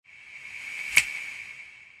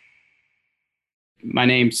My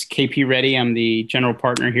name's KP Reddy. I'm the general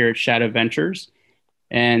partner here at Shadow Ventures,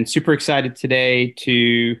 and super excited today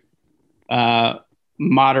to uh,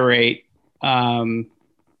 moderate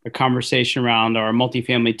a conversation around our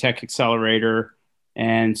multifamily tech accelerator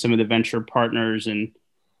and some of the venture partners. And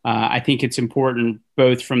I think it's important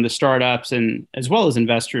both from the startups and as well as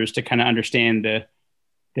investors to kind of understand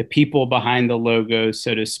the people behind the logo,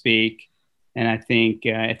 so to speak. And I think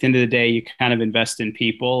at the end of the day, you kind of invest in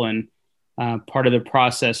people. And part of the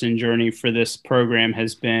process and journey for this program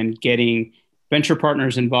has been getting venture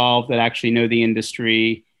partners involved that actually know the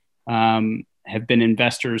industry, have been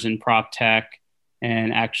investors in prop tech,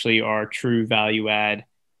 and actually are true value add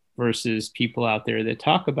versus people out there that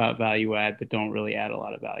talk about value add but don't really add a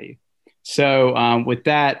lot of value. So with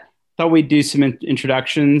that, I thought we'd do some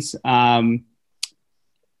introductions.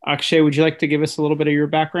 Akshay, would you like to give us a little bit of your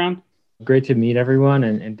background? Great to meet everyone,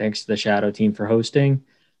 and thanks to the Shadow team for hosting.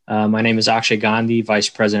 My name is Akshay Gandhi, Vice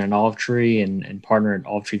President at Olive Tree and partner at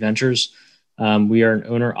Olive Tree Ventures. We are an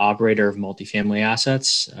owner-operator of multifamily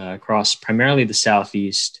assets across primarily the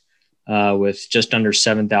Southeast with just under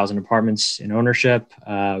 7,000 apartments in ownership.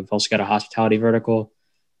 We've also got a hospitality vertical.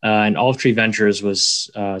 And Olive Tree Ventures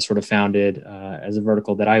was sort of founded as a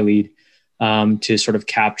vertical that I lead to sort of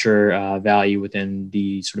capture value within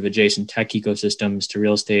the sort of adjacent tech ecosystems to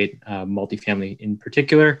real estate, multifamily in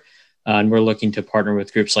particular. And we're looking to partner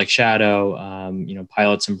with groups like Shadow,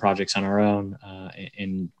 pilot some projects on our own,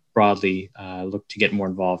 and broadly look to get more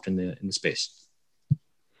involved in the space.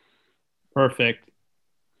 Perfect.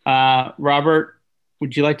 Robert,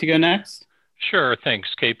 would you like to go next? Sure, thanks,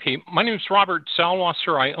 KP. My name is Robert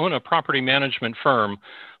Salwasser. I own a property management firm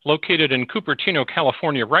located in Cupertino,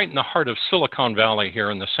 California, right in the heart of Silicon Valley here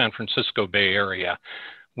in the San Francisco Bay Area.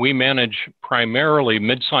 We manage primarily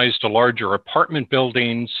mid-sized to larger apartment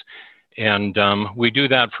buildings, and we do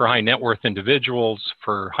that for high net worth individuals,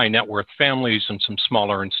 for high net worth families, and some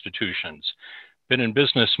smaller institutions. Been in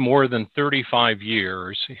business more than 35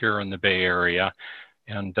 years here in the Bay Area,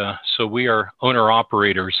 and so we are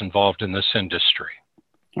owner-operators involved in this industry.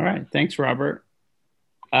 All right, thanks, Robert.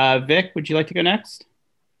 Vic, would you like to go next?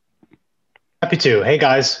 Happy to. Hey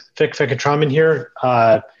guys, Vic Venkataraman here.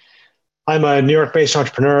 I'm a New York-based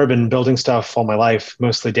entrepreneur, been building stuff all my life,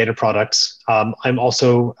 mostly data products. I'm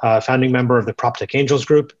also a founding member of the PropTech Angels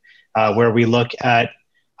Group, where we look at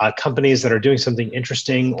companies that are doing something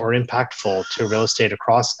interesting or impactful to real estate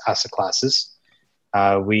across asset classes.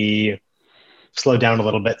 We slowed down a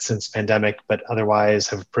little bit since pandemic, but otherwise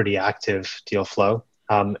have a pretty active deal flow.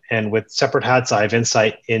 And with separate hats, I have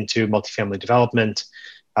insight into multifamily development,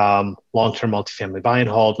 long-term multifamily buy and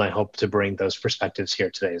hold, and I hope to bring those perspectives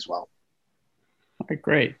here today as well. All right,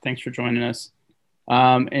 great. Thanks for joining us.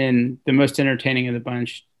 And the most entertaining of the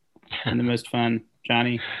bunch and the most fun,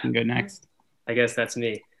 Johnny, you can go next. I guess that's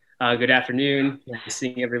me. Good afternoon. Nice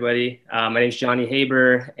seeing everybody. My name is Johnny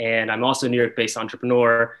Haber, and I'm also a New York-based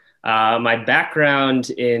entrepreneur. My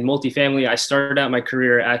background in multifamily, I started out my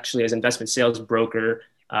career actually as an investment sales broker,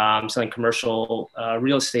 selling commercial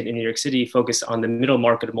real estate in New York City, focused on the middle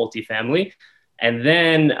market of multifamily. And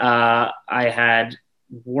then I had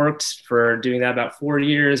worked for doing that about 4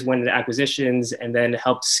 years, went into acquisitions, and then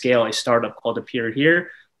helped scale a startup called Appear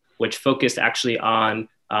Here, which focused actually on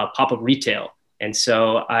pop-up retail. And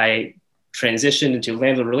so I transitioned into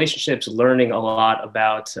landlord relationships, learning a lot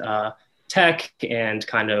about tech and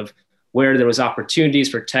kind of where there was opportunities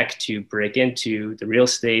for tech to break into the real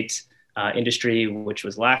estate industry, which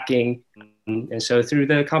was lacking. And so through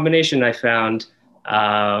the combination, I found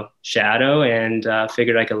Shadow and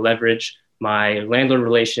figured I could leverage my landlord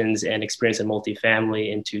relations and experience in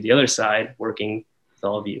multifamily into the other side, working with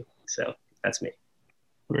all of you. So that's me.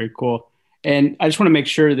 Very cool. And I just want to make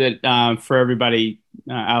sure that for everybody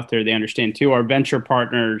out there, they understand too, our venture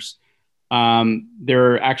partners,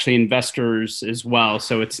 they're actually investors as well.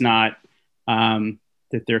 So it's not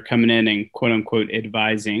that they're coming in and quote unquote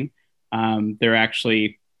advising. They're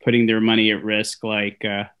actually putting their money at risk, like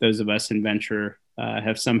those of us in venture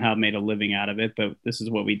have somehow made a living out of it, but this is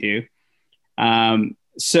what we do.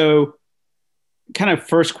 So kind of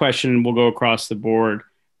first question, we'll go across the board.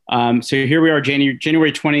 So here we are, January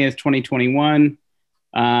 20th, 2021.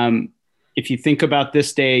 If you think about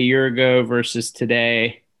this day a year ago versus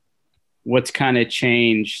today, what's kind of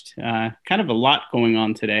changed? Kind of a lot going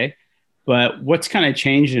on today, but what's kind of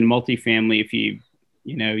changed in multifamily if you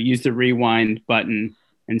use the rewind button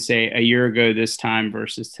and say a year ago this time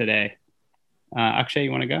versus today? Akshay,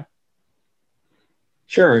 you want to go?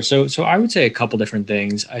 Sure. So I would say a couple different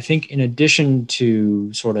things. I think in addition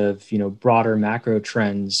to sort of, broader macro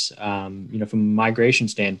trends, from a migration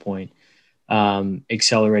standpoint,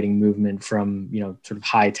 accelerating movement from, sort of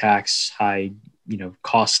high tax, high,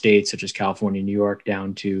 cost states such as California, New York,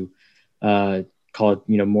 down to call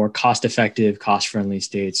it, more cost-effective, cost-friendly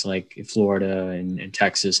states like Florida and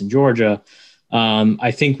Texas and Georgia.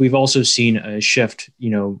 I think we've also seen a shift,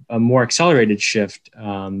 a more accelerated shift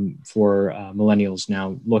for millennials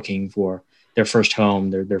now looking for their first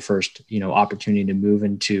home, their first, opportunity to move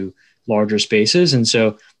into larger spaces. And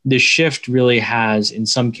so this shift really has, in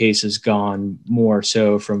some cases, gone more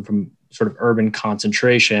so from sort of urban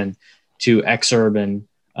concentration to exurban,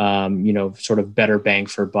 sort of better bang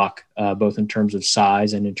for buck, both in terms of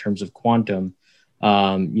size and in terms of quantum,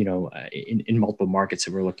 in multiple markets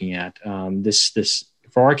that we're looking at. This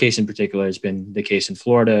for our case in particular has been the case in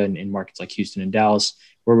Florida and in markets like Houston and Dallas,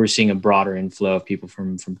 where we're seeing a broader inflow of people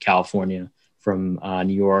from California, from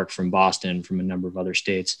New York, from Boston, from a number of other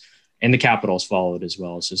states, and the capitals followed as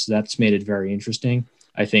well. So that's made it very interesting,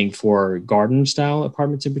 I think, for garden style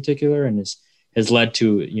apartments in particular, and has led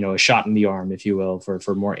to, a shot in the arm, if you will,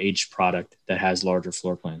 for more aged product that has larger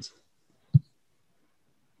floor plans.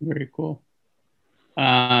 Very cool.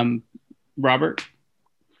 Robert?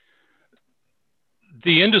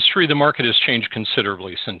 The industry, the market has changed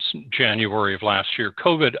considerably since January of last year.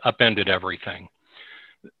 COVID upended everything.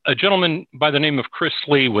 A gentleman by the name of Chris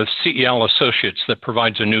Lee with CEL Associates that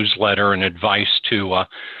provides a newsletter and advice to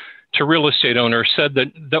real estate owners said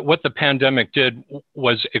that what the pandemic did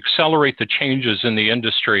was accelerate the changes in the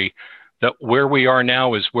industry, that where we are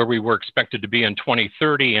now is where we were expected to be in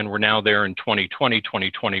 2030, and we're now there in 2020,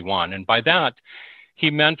 2021. And by that,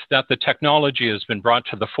 he meant that the technology has been brought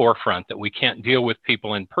to the forefront, that we can't deal with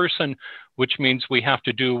people in person, which means we have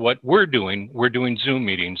to do what we're doing. We're doing Zoom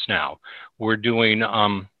meetings now. We're doing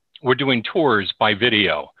tours by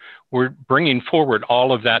video. We're bringing forward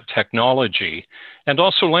all of that technology. And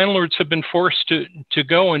also landlords have been forced to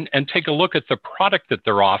go and take a look at the product that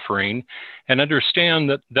they're offering and understand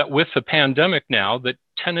that with the pandemic now, that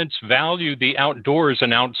tenants value the outdoors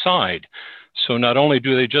and outside. So not only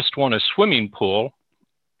do they just want a swimming pool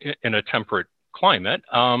in a temperate climate,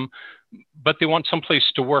 but they want someplace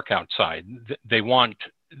to work outside. They want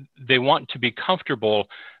to be comfortable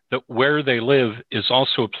that where they live is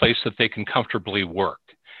also a place that they can comfortably work.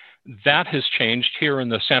 That has changed here in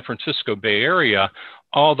the San Francisco Bay Area.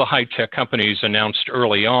 All the high-tech companies announced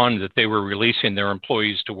early on that they were releasing their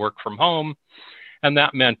employees to work from home. And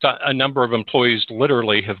that meant a number of employees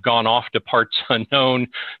literally have gone off to parts unknown,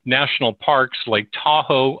 national parks like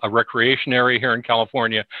Tahoe, a recreation area here in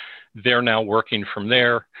California. They're now working from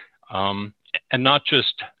there. And not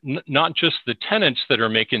just the tenants that are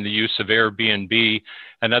making the use of Airbnb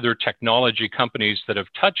and other technology companies that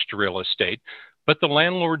have touched real estate, but the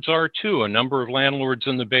landlords are too. A number of landlords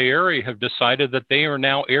in the Bay Area have decided that they are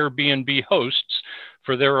now Airbnb hosts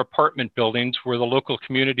for their apartment buildings where the local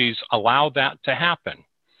communities allow that to happen.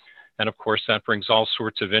 And of course, that brings all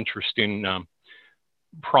sorts of interesting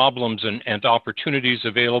problems and opportunities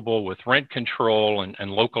available with rent control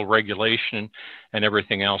and local regulation and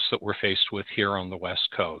everything else that we're faced with here on the West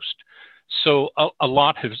Coast. So a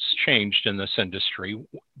lot has changed in this industry,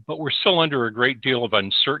 but we're still under a great deal of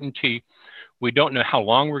uncertainty. We don't know how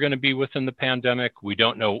long we're going to be within the pandemic. We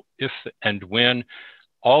don't know if and when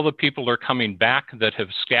all the people are coming back that have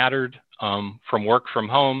scattered from work from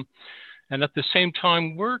home. And at the same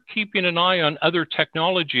time, we're keeping an eye on other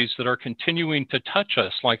technologies that are continuing to touch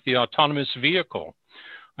us, like the autonomous vehicle.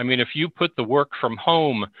 I mean, if you put the work from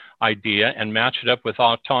home idea and match it up with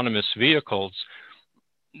autonomous vehicles,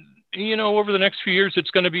 over the next few years,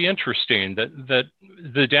 it's going to be interesting that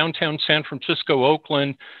the downtown San Francisco,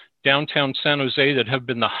 Oakland, downtown San Jose that have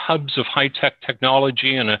been the hubs of high-tech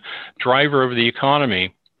technology and a driver of the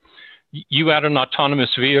economy, you add an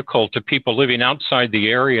autonomous vehicle to people living outside the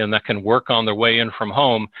area and that can work on their way in from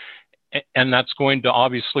home, and that's going to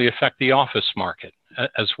obviously affect the office market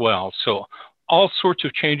as well. So all sorts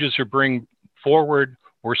of changes are bringing forward.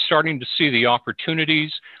 We're starting to see the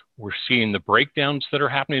opportunities. We're seeing the breakdowns that are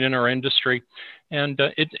happening in our industry, and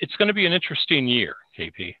it's going to be an interesting year,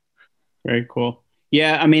 KP. Very cool.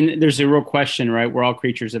 Yeah, I mean, there's a real question, right? We're all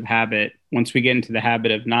creatures of habit. Once we get into the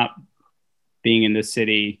habit of not being in the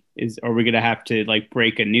city, are we going to have to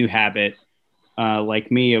break a new habit, like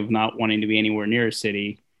me, of not wanting to be anywhere near a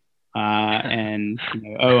city? I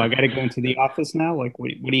got to go into the office now. What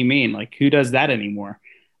do you mean? Who does that anymore?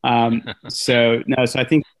 So I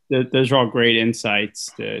think those are all great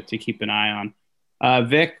insights to keep an eye on.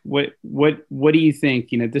 Vic, what do you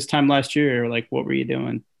think? This time last year, what were you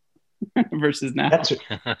doing versus now?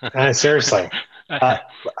 Seriously,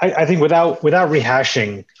 I think without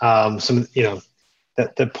rehashing some,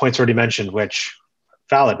 the points already mentioned, which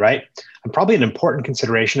valid, right? and probably an important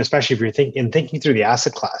consideration, especially if you're thinking through the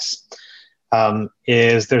asset class,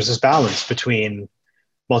 is there's this balance between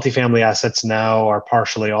multifamily assets now are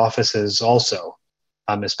partially offices also,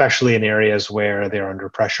 especially in areas where they're under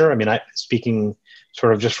pressure. I mean, speaking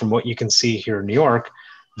sort of just from what you can see here in New York,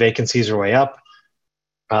 vacancies are way up.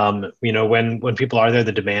 When people are there,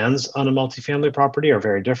 the demands on a multifamily property are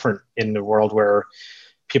very different in the world where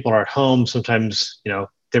people are at home. Sometimes,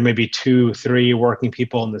 there may be 2, 3 working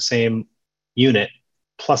people in the same unit,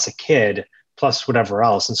 plus a kid, plus whatever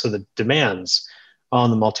else. And so the demands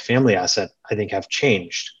on the multifamily asset, I think, have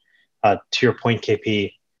changed. To your point,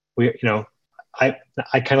 KP, I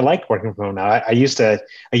kind of like working from home now. I used to,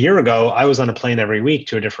 a year ago, I was on a plane every week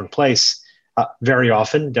to a different place, very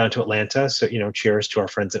often down to Atlanta. So, cheers to our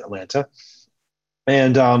friends in Atlanta.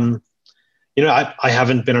 And, I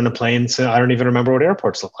haven't been on a plane, so I don't even remember what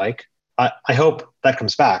airports look like. I hope that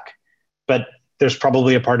comes back. But there's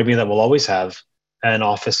probably a part of me that will always have an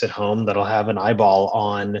office at home that'll have an eyeball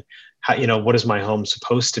on how, what is my home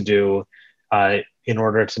supposed to do in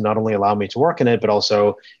order to not only allow me to work in it, but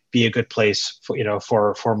also be a good place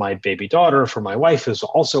for my baby daughter, for my wife who's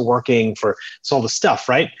also working, for it's all the stuff,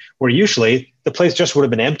 right? Where usually the place just would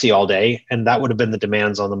have been empty all day, and that would have been the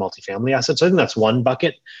demands on the multifamily assets. So I think that's one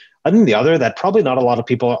bucket. I think the other that probably not a lot of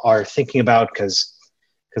people are thinking about because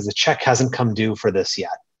the check hasn't come due for this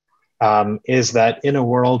yet, is that in a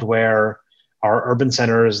world where our urban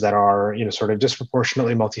centers that are sort of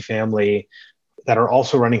disproportionately multifamily, that are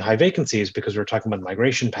also running high vacancies because we're talking about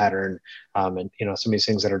migration pattern, and some of these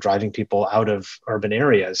things that are driving people out of urban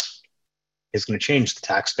areas, is going to change the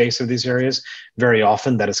tax base of these areas. Very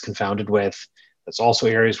often that is confounded with, that's also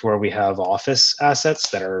areas where we have office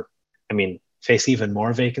assets that are, face even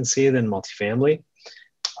more vacancy than multifamily.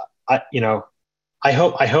 I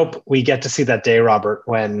hope we get to see that day, Robert,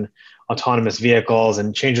 when autonomous vehicles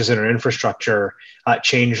and changes in our infrastructure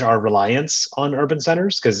change our reliance on urban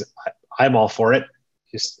centers, because I'm all for it.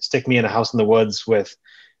 Just stick me in a house in the woods with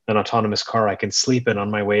an autonomous car I can sleep in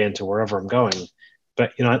on my way into wherever I'm going.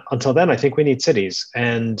 But until then, I think we need cities,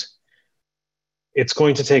 and it's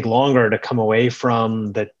going to take longer to come away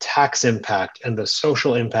from the tax impact and the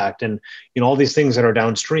social impact and all these things that are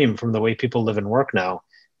downstream from the way people live and work now,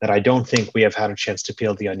 that I don't think we have had a chance to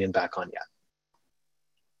peel the onion back on yet.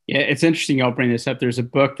 Yeah, it's interesting I'll bring this up. There's a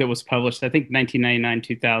book that was published, I think 1999,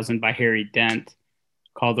 2000 by Harry Dent,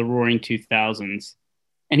 called The Roaring 2000s.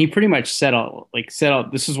 And he pretty much set out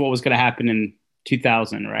this is what was going to happen in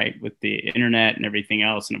 2000, right? With the internet and everything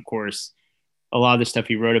else. And of course, a lot of the stuff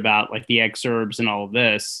he wrote about, like the exurbs and all of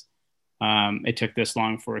this, it took this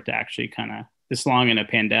long for it to actually this long in a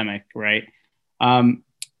pandemic, right?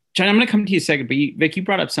 John, I'm going to come to you a second, but Vic, you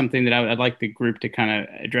brought up something that I'd like the group to kind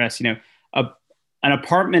of address. An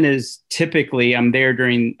apartment is typically,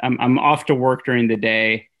 I'm off to work during the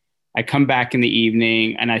day. I come back in the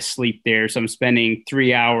evening and I sleep there. So I'm spending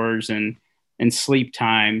 3 hours in sleep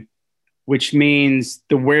time, which means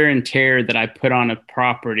the wear and tear that I put on a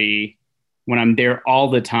property when I'm there all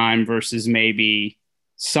the time versus maybe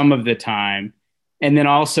some of the time. And then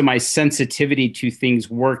also my sensitivity to things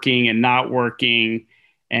working and not working.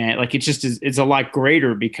 And it's a lot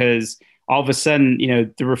greater because all of a sudden,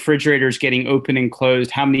 the refrigerator is getting open and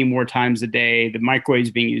closed how many more times a day, the microwave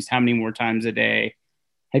is being used how many more times a day.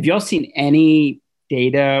 Have y'all seen any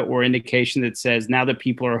data or indication that says now that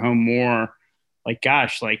people are home more,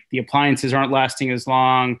 the appliances aren't lasting as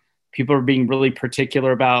long, people are being really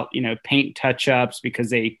particular about, paint touch-ups because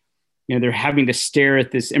they're having to stare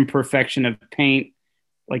at this imperfection of paint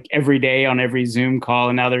every day on every Zoom call,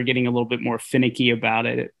 and now they're getting a little bit more finicky about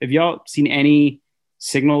it. Have y'all seen any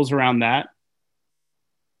signals around that?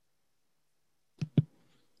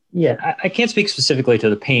 Yeah, I can't speak specifically to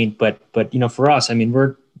the paint, but for us,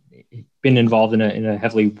 we're been involved in a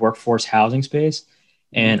heavily workforce housing space,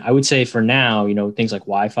 and I would say for now, things like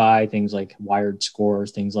Wi-Fi, things like wired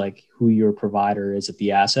scores, things like who your provider is at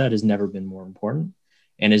the asset has never been more important,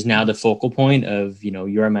 and is now the focal point of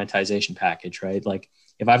your monetization package, right?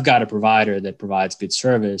 If I've got a provider that provides good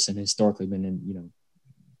service and historically been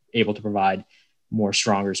able to provide more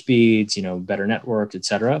stronger speeds, better networks, et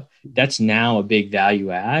cetera, that's now a big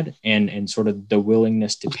value add. And sort of the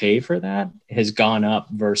willingness to pay for that has gone up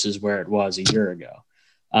versus where it was a year ago.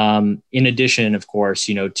 In addition, of course,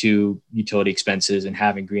 to utility expenses and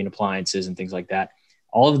having green appliances and things like that,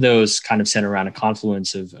 all of those kind of center around a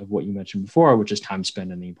confluence of what you mentioned before, which is time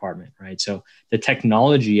spent in the apartment, right? So the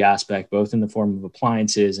technology aspect, both in the form of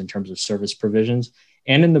appliances in terms of service provisions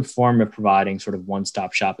and in the form of providing sort of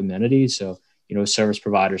one-stop shop amenities. So service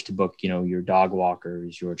providers to book, your dog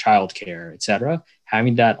walkers, your childcare, et cetera,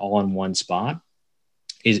 having that all in one spot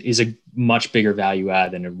is a much bigger value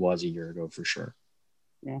add than it was a year ago for sure.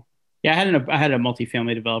 Yeah, I had a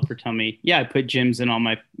multifamily developer tell me, yeah, I put gyms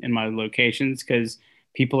in my locations because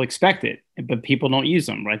people expect it, but people don't use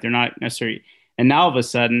them, right? They're not necessarily. And now all of a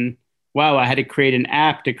sudden, wow, I had to create an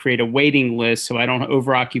app to create a waiting list so I don't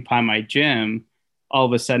overoccupy my gym. All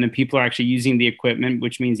of a sudden, people are actually using the equipment,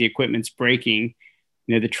 which means the equipment's breaking.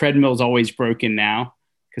 The treadmill's always broken now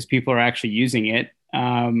because people are actually using it.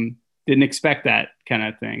 Didn't expect that kind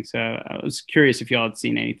of thing. So I was curious if y'all had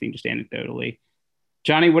seen anything just anecdotally.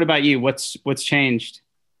 Johnny, what about you? What's changed?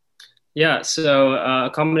 Yeah, so a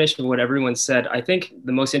combination of what everyone said. I think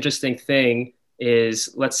the most interesting thing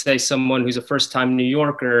is, let's say someone who's a first-time New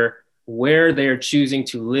Yorker, where they're choosing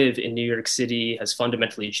to live in New York City has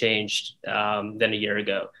fundamentally changed than a year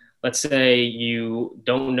ago. Let's say you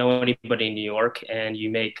don't know anybody in New York and you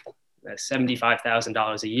make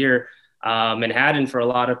 $75,000 a year. Manhattan, for a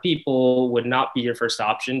lot of people, would not be your first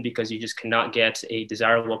option because you just cannot get a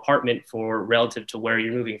desirable apartment for relative to where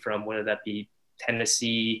you're moving from, whether that be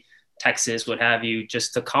Tennessee, Texas, what have you,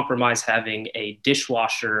 just to compromise having a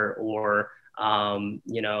dishwasher or,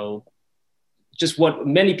 just what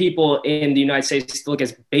many people in the United States look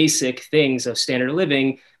as basic things of standard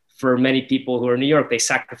living. For many people who are in New York, they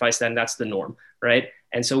sacrifice that, and that's the norm, right?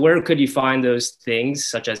 And so where could you find those things,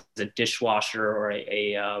 such as a dishwasher or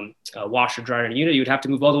a washer dryer unit? You would have to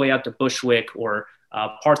move all the way out to Bushwick or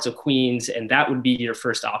parts of Queens, and that would be your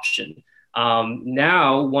first option.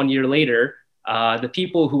 Now, 1 year later, the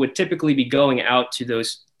people who would typically be going out to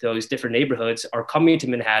those different neighborhoods are coming to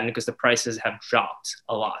Manhattan because the prices have dropped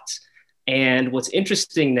a lot. And what's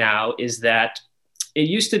interesting now is that it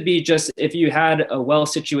used to be just if you had a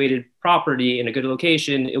well-situated property in a good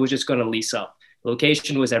location, it was just going to lease up.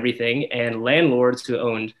 Location was everything. And landlords who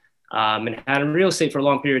owned Manhattan real estate for a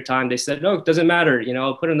long period of time, they said, no, it doesn't matter.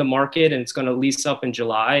 I'll put it in the market and it's going to lease up in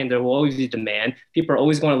July and there will always be demand. People are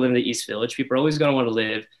always going to live in the East Village. People are always going to want to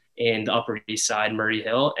live in the Upper East Side, Murray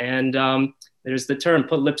Hill. And there's the term,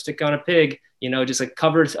 put lipstick on a pig, just like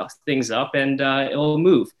cover things up and it will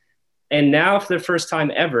move. And now for the first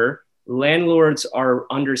time ever, landlords are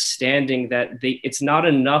understanding that it's not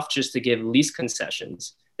enough just to give lease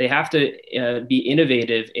concessions. They have to be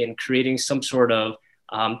innovative in creating some sort of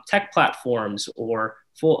tech platforms or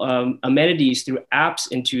full amenities through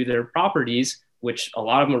apps into their properties, which a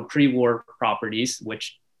lot of them are pre-war properties,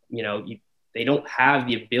 which they don't have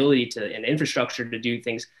the ability to and infrastructure to do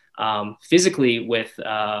things physically with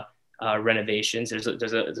renovations. There's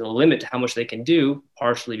a limit to how much they can do,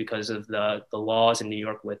 partially because of the laws in New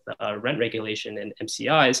York with rent regulation and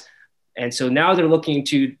MCIs. And so now they're looking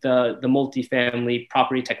to the multifamily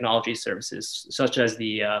property technology services, such as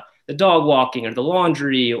the dog walking or the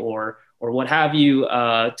laundry or what have you,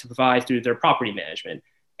 to provide through their property management.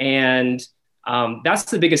 And that's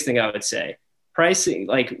the biggest thing I would say. Pricing,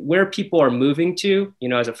 like where people are moving to,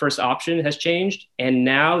 as a first option has changed. And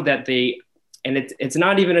now that it's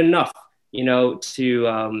not even enough,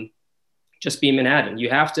 to just be Manhattan.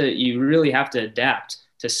 You really have to adapt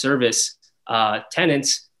to service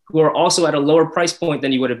tenants who are also at a lower price point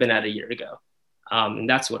than you would have been at a year ago. And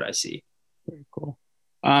that's what I see. Very cool.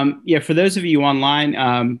 For those of you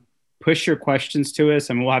online, push your questions to us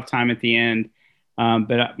and we'll have time at the end.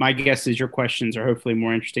 But my guess is your questions are hopefully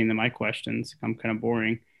more interesting than my questions. I'm kind of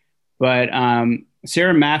boring. But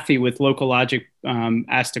Sarah Maffey with Local Logic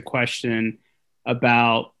asked a question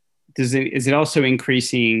about, is it also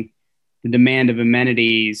increasing the demand of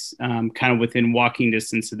amenities kind of within walking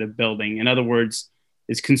distance of the building? In other words,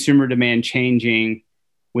 is consumer demand changing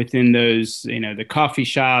within those, the coffee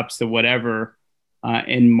shops, the whatever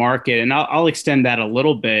in market? And I'll extend that a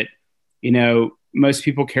little bit. Most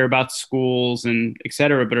people care about schools and et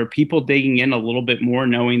cetera, but are people digging in a little bit more,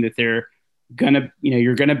 knowing that they're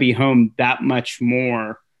you're gonna be home that much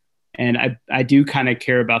more? And I do kind of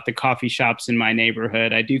care about the coffee shops in my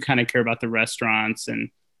neighborhood. I do kind of care about the restaurants, and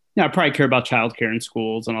I probably care about childcare and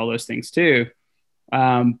schools and all those things too.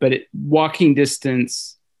 But walking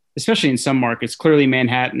distance, especially in some markets, clearly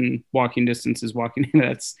Manhattan walking distance is walking.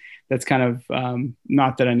 That's kind of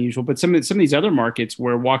not that unusual. But some of these other markets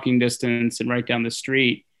where walking distance and right down the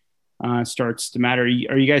street starts to matter.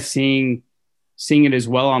 Are you guys seeing it as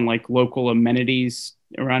well on like local amenities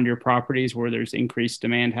around your properties where there's increased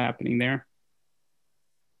demand happening there?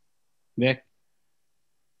 Vic?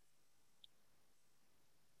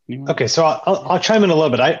 Anyone? Okay, so I'll chime in a little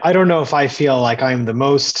bit. I don't know if I feel like I'm the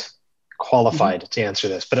most qualified to answer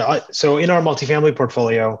this, but so in our multifamily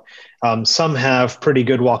portfolio, some have pretty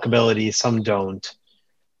good walkability, some don't.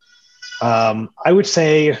 I would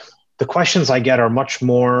say the questions I get are much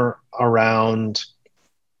more around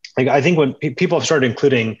like, I think when people have started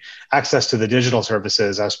including access to the digital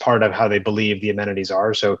services as part of how they believe the amenities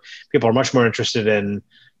are, so people are much more interested in,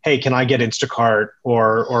 hey, can I get Instacart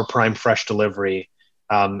or Prime Fresh delivery,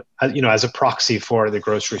 as a proxy for the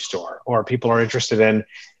grocery store? Or people are interested in,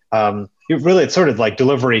 it's sort of like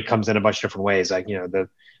delivery comes in a bunch of different ways, like, the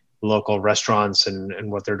local restaurants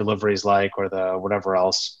and what their delivery is like, or the whatever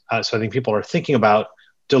else. So I think people are thinking about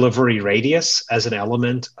delivery radius as an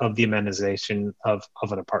element of the amenitization of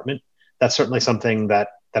an apartment. That's certainly something that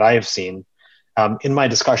I have seen in my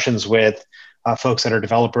discussions with folks that are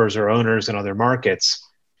developers or owners in other markets.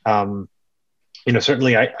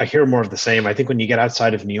 Certainly I hear more of the same. I think when you get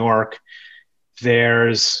outside of New York,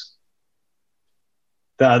 there's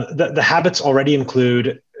the habits already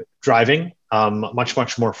include driving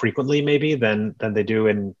much more frequently maybe than they do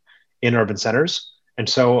in urban centers. And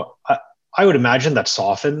so I would imagine that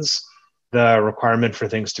softens the requirement for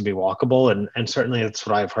things to be walkable. And certainly that's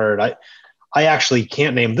what I've heard. I actually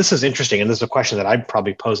can't name, this is interesting, and this is a question that I'd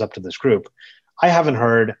probably pose up to this group. I haven't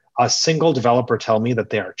heard a single developer tell me that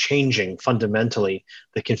they are changing fundamentally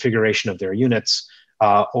the configuration of their units,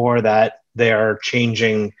 or that they are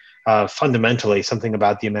changing fundamentally something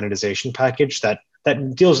about the amenitization package that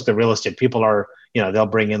deals with the real estate. People are, they'll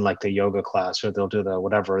bring in like the yoga class, or they'll do the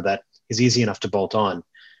whatever that is easy enough to bolt on.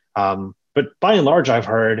 But by and large, I've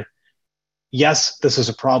heard, yes, this is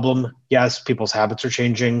a problem. Yes, people's habits are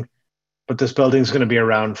changing, but this building is going to be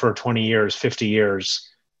around for 20 years, 50 years.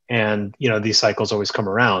 And, these cycles always come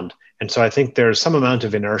around. And so I think there's some amount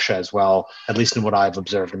of inertia as well, at least in what I've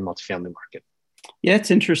observed in the multifamily market. Yeah,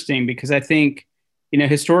 it's interesting because I think,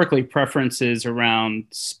 historically preferences around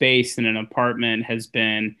space in an apartment has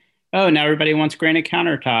been, oh, now everybody wants granite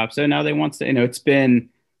countertops. Oh, now they want to, it's been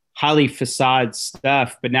highly facade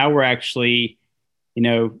stuff, but now we're actually,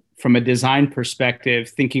 from a design perspective,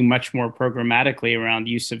 thinking much more programmatically around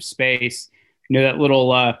use of space. That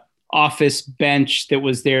little office bench that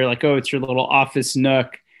was there, like, oh, it's your little office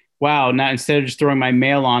nook. Wow, now instead of just throwing my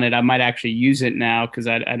mail on it, I might actually use it now because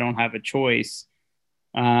I don't have a choice.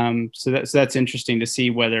 So that's interesting to see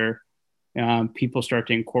whether people start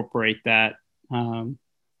to incorporate that. And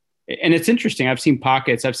it's interesting. I've seen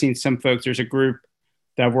pockets. I've seen some folks. There's a group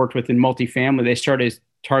that I've worked with in multifamily. They started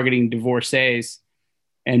targeting divorcees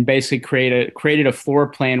and basically created a floor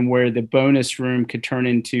plan where the bonus room could turn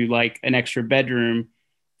into like an extra bedroom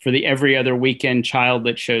for the every other weekend child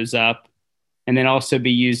that shows up, and then also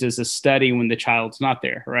be used as a study when the child's not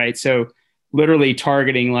there, right? So literally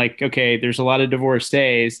targeting like, okay, there's a lot of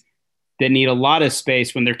divorcees that need a lot of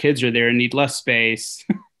space when their kids are there and need less space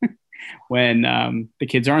when the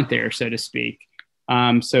kids aren't there, so to speak.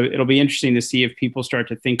 So it'll be interesting to see if people start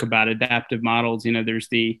to think about adaptive models. There's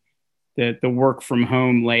the work from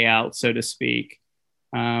home layout, so to speak,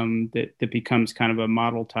 that becomes kind of a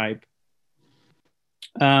model type.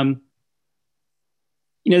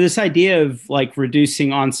 This idea of like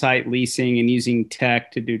reducing on-site leasing and using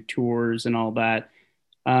tech to do tours and all that.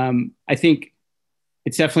 I think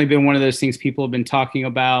it's definitely been one of those things people have been talking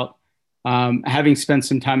about. Having spent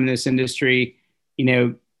some time in this industry,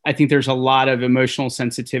 I think there's a lot of emotional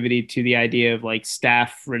sensitivity to the idea of like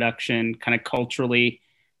staff reduction, kind of culturally,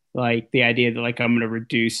 like the idea that like I'm going to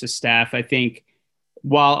reduce a staff. I think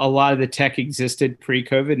while a lot of the tech existed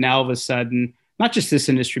pre-COVID, now all of a sudden, not just this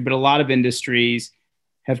industry, but a lot of industries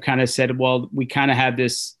have kind of said, well, we kind of have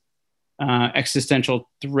this existential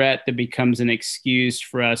threat that becomes an excuse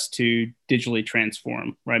for us to digitally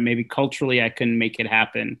transform, right? Maybe culturally I couldn't make it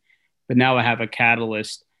happen, but now I have a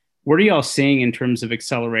catalyst. What are y'all seeing in terms of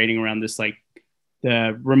accelerating around this, like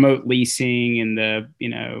the remote leasing and the,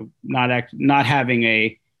 not having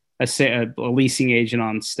a leasing agent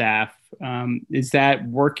on staff? Is that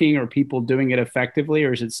working? Are people doing it effectively,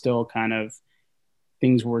 or is it still kind of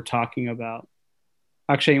things we're talking about?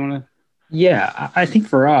 Akshay, you want to? Yeah, I think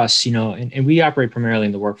for us, and we operate primarily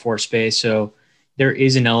in the workforce space, so there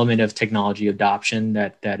is an element of technology adoption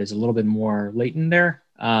that is a little bit more latent there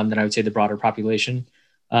than I would say the broader population.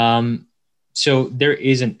 So there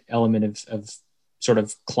is an element of sort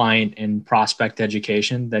of client and prospect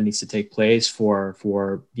education that needs to take place for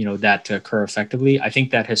that to occur effectively. I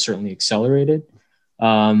think that has certainly accelerated.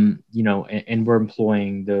 And we're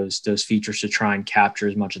employing those features to try and capture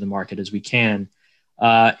as much of the market as we can.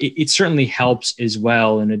 It certainly helps as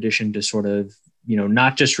well, in addition to sort of,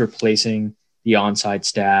 not just replacing the on-site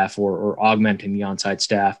staff or augmenting the on-site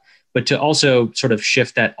staff, but to also sort of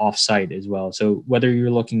shift that off-site as well. So whether you're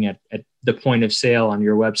looking at the point of sale on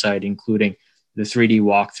your website, including the 3D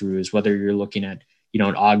walkthroughs, whether you're looking at,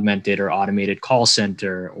 an augmented or automated call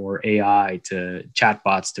center or AI to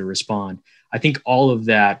chatbots to respond, I think all of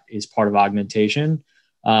that is part of augmentation.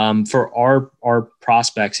 For our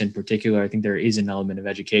prospects in particular, I think there is an element of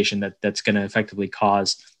education that's going to effectively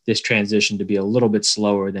cause this transition to be a little bit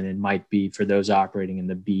slower than it might be for those operating in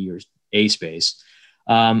the B or A space.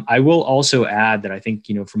 I will also add that I think,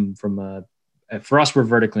 for us, we're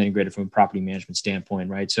vertically integrated from a property management standpoint,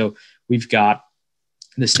 right? So we've got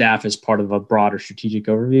the staff as part of a broader strategic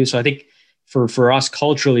overview. So I think for us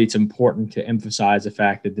culturally, it's important to emphasize the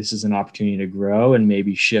fact that this is an opportunity to grow and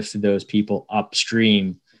maybe shift those people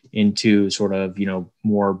upstream into sort of,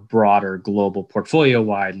 more broader global portfolio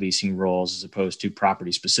wide leasing roles as opposed to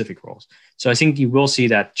property specific roles. So I think you will see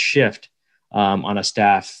that shift on a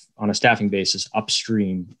staffing basis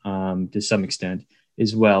upstream to some extent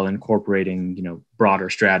as well, incorporating, broader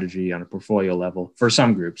strategy on a portfolio level for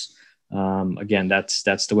some groups. Again, that's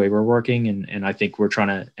the way we're working. And I think we're trying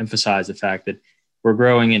to emphasize the fact that we're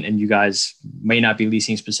growing and you guys may not be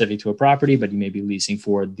leasing specific to a property, but you may be leasing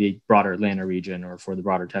for the broader Atlanta region or for the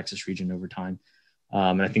broader Texas region over time.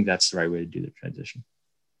 And I think that's the right way to do the transition.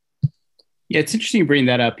 Yeah, it's interesting you bring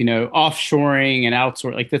that up, offshoring and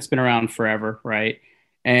outsourcing, like that's been around forever, right?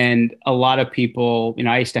 And a lot of people,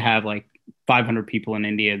 I used to have like 500 people in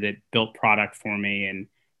India that built product for me and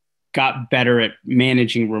got better at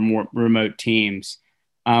managing remote teams.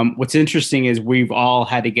 What's interesting is we've all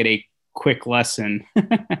had to get a quick lesson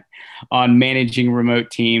on managing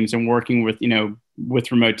remote teams and working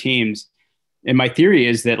with remote teams. And my theory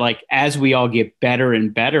is that like, as we all get better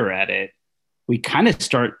and better at it, we kind of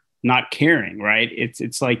start not caring, right?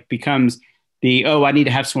 It's like becomes I need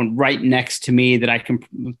to have someone right next to me that I can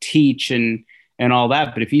teach and all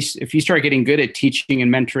that. But if you start getting good at teaching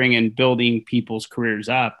and mentoring and building people's careers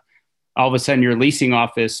up, all of a sudden your leasing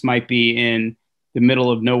office might be in the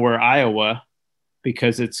middle of nowhere, Iowa,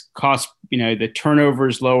 because it's cost, the turnover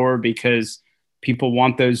is lower because people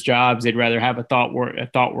want those jobs. They'd rather have a thought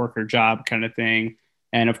worker job kind of thing.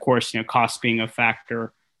 And of course, cost being a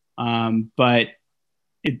factor. But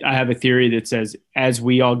I have a theory that says, as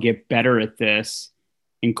we all get better at this,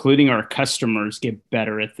 including our customers get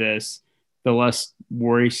better at this, the less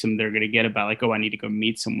worrisome they're going to get about like, I need to go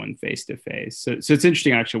meet someone face to face. So it's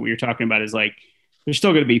interesting, actually, what you're talking about is like, there's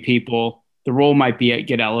still going to be people, the role might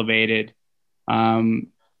get elevated. And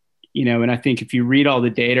I think if you read all the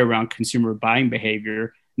data around consumer buying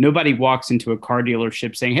behavior, nobody walks into a car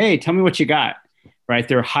dealership saying, hey, tell me what you got, right?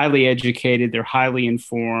 They're highly educated. They're highly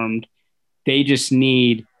informed. They just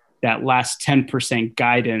need that last 10%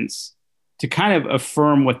 guidance to kind of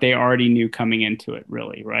affirm what they already knew coming into it,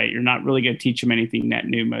 really, right? You're not really going to teach them anything net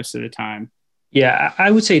new most of the time. Yeah, I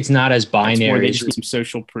would say it's not as binary. They just need some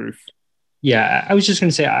social proof. Yeah, I was just going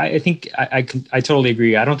to say, I think I totally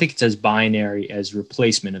agree. I don't think it's as binary as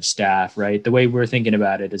replacement of staff, right? The way we're thinking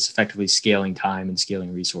about it is effectively scaling time and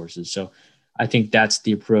scaling resources. So I think that's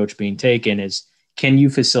the approach being taken is, can you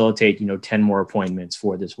facilitate, 10 more appointments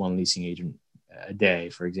for this one leasing agent a day,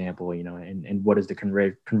 for example, and what is the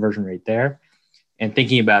conversion rate there? And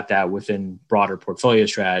thinking about that within broader portfolio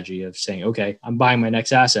strategy of saying, okay, I'm buying my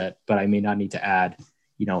next asset, but I may not need to add,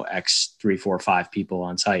 X 3, 4, 5 people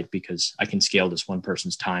on site because I can scale this one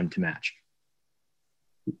person's time to match.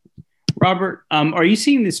 Robert, are you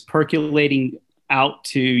seeing this percolating out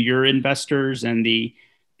to your investors and the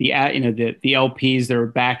LPs that are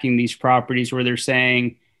backing these properties where they're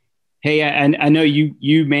saying, hey, I know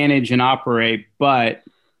you manage and operate, but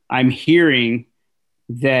I'm hearing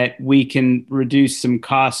that we can reduce some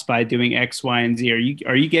costs by doing X, Y, and Z.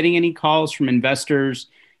 Are you getting any calls from investors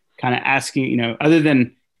kind of asking, other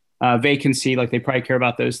than vacancy, like they probably care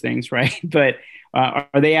about those things, right? But are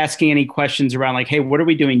they asking any questions around like, hey, what are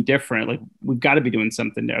we doing different? Like we've got to be doing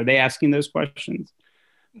something there. Are they asking those questions?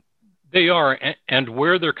 They are, and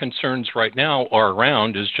where their concerns right now are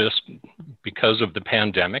around is just because of the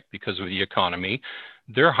pandemic, because of the economy,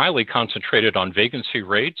 they're highly concentrated on vacancy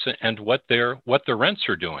rates and what the rents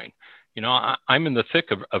are doing. I'm in the thick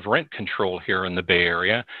of rent control here in the Bay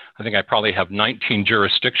Area. I think I probably have 19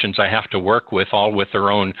 jurisdictions I have to work with, all with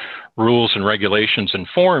their own rules and regulations and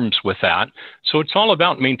forms with that. So it's all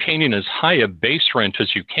about maintaining as high a base rent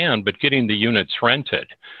as you can, but getting the units rented.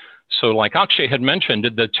 So like Akshay had mentioned,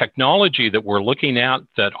 the technology that we're looking at,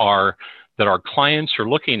 that our clients are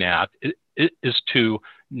looking at, is to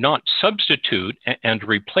not substitute and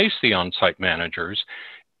replace the on-site managers.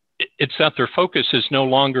 It's that their focus is no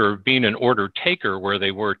longer being an order taker where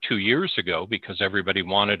they were 2 years ago because everybody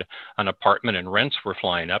wanted an apartment and rents were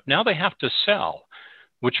flying up. Now they have to sell,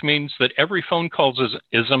 which means that every phone call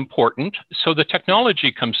is important. So the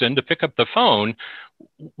technology comes in to pick up the phone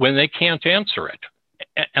when they can't answer it.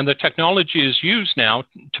 And the technology is used now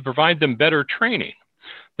to provide them better training.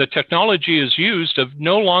 The technology is used of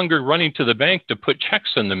no longer running to the bank to put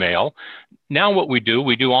checks in the mail. Now what we do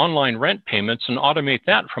online rent payments and automate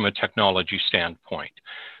that from a technology standpoint.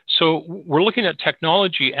 So we're looking at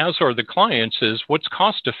technology, as are the clients, is what's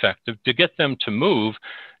cost effective to get them to move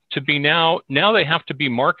to be now they have to be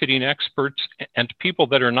marketing experts and people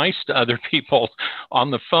that are nice to other people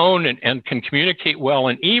on the phone and can communicate well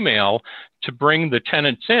in email to bring the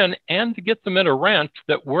tenants in and to get them at a rent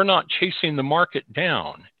that we're not chasing the market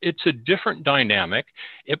down. It's a different dynamic.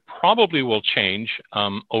 It probably will change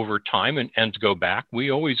over time and go back.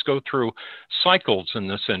 We always go through cycles in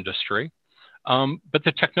this industry. But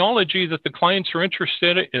the technology that the clients are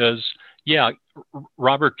interested in is, yeah,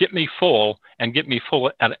 Robert, get me full and get me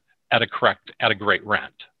full at a great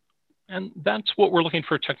rent. And that's what we're looking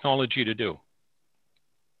for technology to do.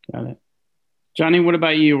 Got it. Johnny, what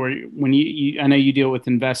about you? When I know you deal with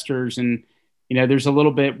investors, and there's a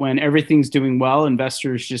little bit when everything's doing well,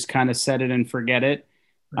 investors just kind of set it and forget it.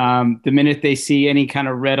 The minute they see any kind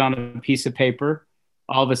of red on a piece of paper,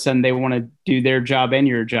 all of a sudden they want to do their job and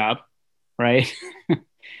your job, right?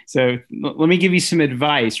 So let me give you some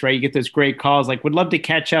advice, right? You get those great calls, like, would love to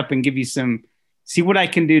catch up and give you see what I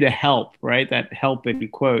can do to help, right? That help in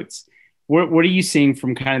quotes. What are you seeing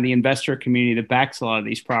from kind of the investor community that backs a lot of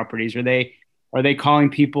these properties? Are they calling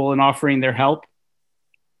people and offering their help?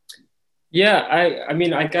 Yeah, I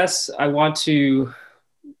mean, I guess I want to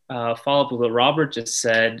follow up with what Robert just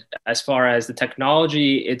said. As far as the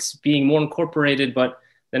technology, it's being more incorporated, but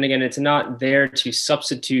then again, it's not there to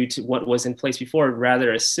substitute what was in place before,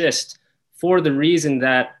 rather assist, for the reason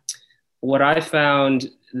that what I found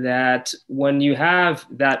that when you have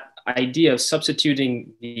that idea of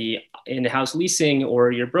substituting the in-house leasing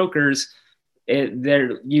or your brokers,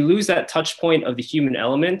 you lose that touch point of the human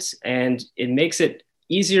element, and it makes it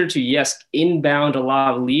easier to, yes, inbound a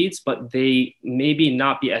lot of leads, but they maybe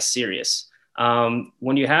not be as serious.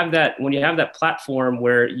 When you have that platform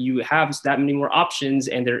where you have that many more options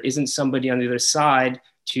and there isn't somebody on the other side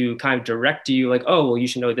to kind of direct you, like, oh, well, you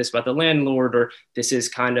should know this about the landlord, or this is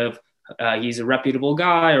kind of he's a reputable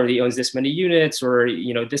guy, or he owns this many units, or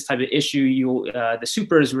this type of issue. The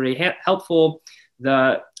super is really helpful.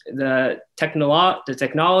 The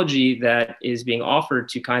technology that is being offered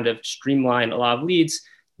to kind of streamline a lot of leads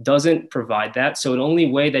doesn't provide that. So the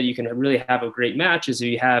only way that you can really have a great match is if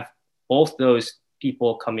you have both those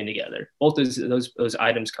people coming together, both those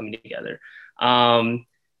items coming together. And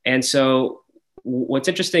so what's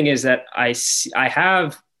interesting is that I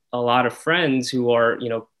have a lot of friends who are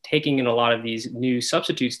taking in a lot of these new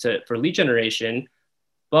substitutes for lead generation,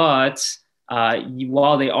 but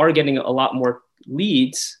while they are getting a lot more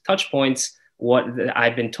leads, touch points, what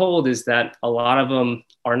I've been told is that a lot of them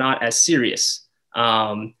are not as serious.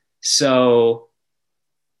 So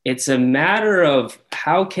it's a matter of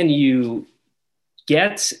how can you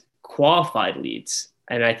get qualified leads,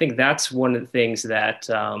 and I think that's one of the things that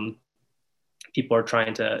people are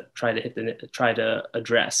trying to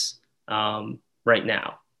address right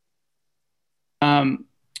now.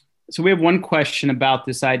 So we have one question about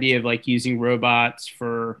this idea of like using robots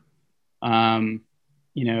for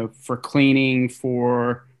for cleaning,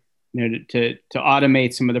 for to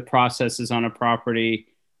automate some of the processes on a property.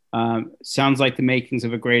 Sounds like the makings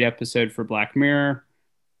of a great episode for Black Mirror,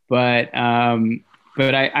 but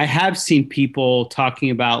I have seen people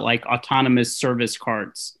talking about like autonomous service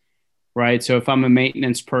carts, right? So if I'm a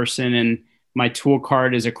maintenance person and my tool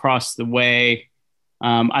cart is across the way,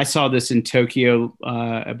 I saw this in Tokyo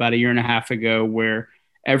about a year and a half ago, where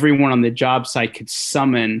everyone on the job site could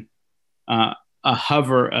summon a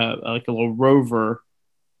hover, like a little rover,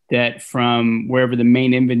 that from wherever the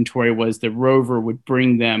main inventory was, the rover would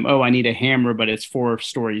bring them, oh, I need a hammer, but it's 4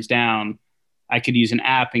 stories down. I could use an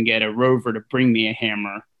app and get a rover to bring me a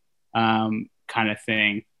hammer, kind of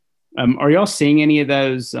thing. Are y'all seeing any of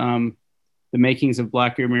those, the makings of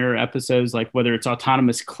Black Mirror episodes, like whether it's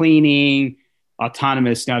autonomous cleaning, now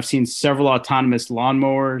I've seen several autonomous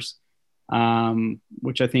lawnmowers,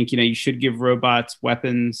 which I think, you should give robots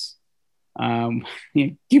weapons,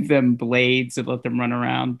 give them blades and let them run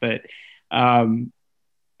around. But are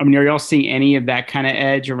y'all seeing any of that kind of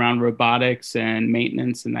edge around robotics and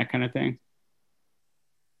maintenance and that kind of thing?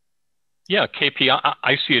 Yeah, KP,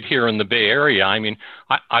 I see it here in the Bay Area. I mean,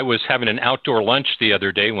 I was having an outdoor lunch the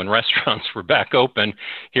other day when restaurants were back open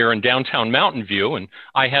here in downtown Mountain View, and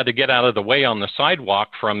I had to get out of the way on the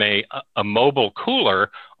sidewalk from a mobile cooler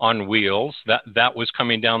on wheels that was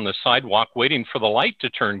coming down the sidewalk waiting for the light to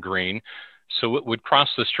turn green so it would cross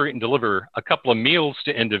the street and deliver a couple of meals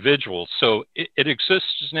to individuals. So it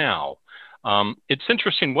exists now. It's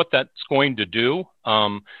interesting what that's going to do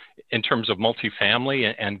in terms of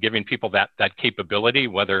multifamily and giving people that capability,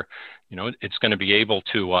 whether it's going to be able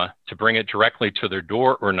to bring it directly to their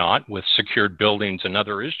door or not with secured buildings and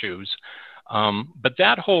other issues. But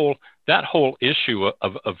that whole issue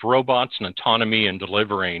of robots and autonomy and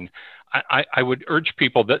delivering, I would urge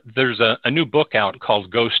people that there's a new book out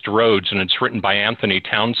called Ghost Roads, and it's written by Anthony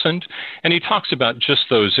Townsend, and he talks about just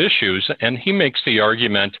those issues. And he makes the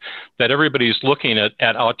argument that everybody's looking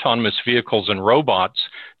at autonomous vehicles and robots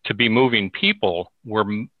to be moving people, where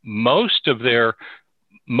most of the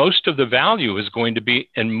value is going to be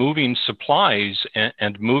in moving supplies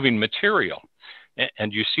and moving material.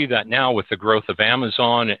 And you see that now with the growth of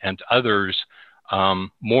Amazon and others.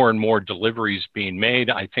 More and more deliveries being made.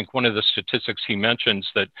 I think one of the statistics he mentions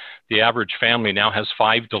that the average family now has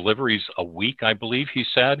 5 deliveries a week, I believe he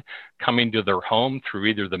said, coming to their home through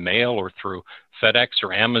either the mail or through FedEx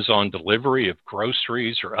or Amazon delivery of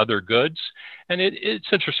groceries or other goods. And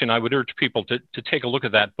it's interesting. I would urge people to take a look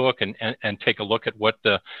at that book and take a look at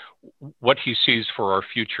what he sees for our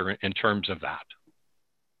future in terms of that.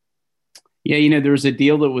 Yeah, there was a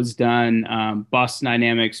deal that was done, Boston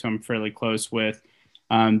Dynamics, who I'm fairly close with.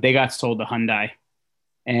 They got sold to Hyundai.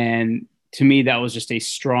 And to me, that was just a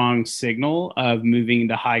strong signal of moving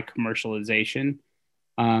to high commercialization.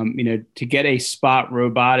 To get a Spot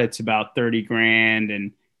robot, it's about 30 grand,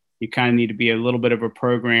 and you kind of need to be a little bit of a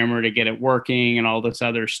programmer to get it working and all this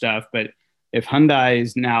other stuff. But if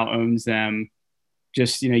Hyundai now owns them,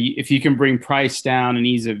 just, if you can bring price down and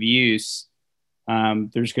ease of use,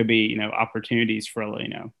 there's going to be, opportunities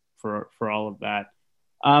for all of that.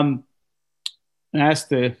 And I asked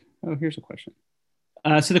here's a question.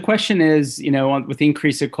 So the question is, with the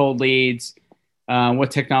increase of cold leads,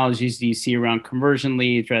 what technologies do you see around conversion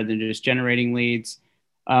leads rather than just generating leads?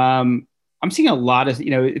 I'm seeing a lot of,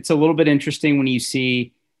 it's a little bit interesting when you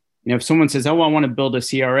see, if someone says, oh, I want to build a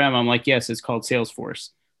CRM, I'm like, yes, it's called Salesforce.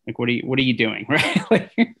 Like, what are you doing?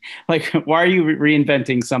 Right? like, why are you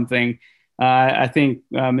reinventing something? I think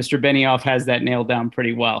Mr. Benioff has that nailed down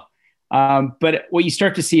pretty well. But what you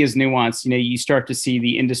start to see is nuance. You start to see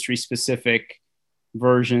the industry specific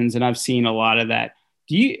versions, and I've seen a lot of that.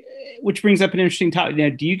 Which brings up an interesting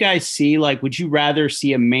topic. Do you guys see, would you rather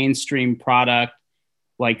see a mainstream product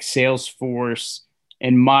like Salesforce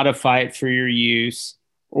and modify it for your use,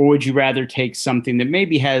 or would you rather take something that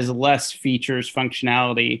maybe has less features,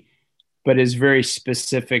 functionality, but is very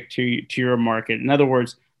specific to your market? In other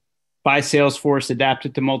words, buy Salesforce, adapt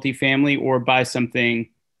it to multifamily, or buy something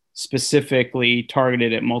specifically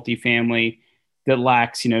targeted at multifamily that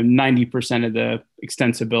lacks, 90% of the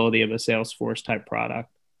extensibility of a Salesforce type product?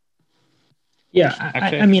 Yeah,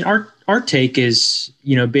 I mean, our take is,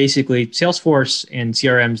 basically Salesforce and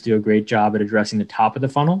CRMs do a great job at addressing the top of the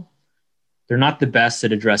funnel. They're not the best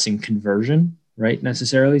at addressing conversion, right,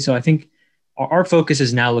 necessarily. So I think our focus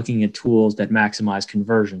is now looking at tools that maximize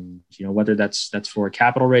conversion, whether that's for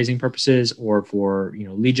capital raising purposes or for,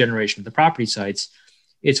 lead generation of the property sites.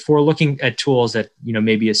 It's for looking at tools that,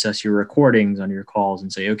 maybe assess your recordings on your calls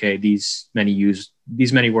and say, okay, these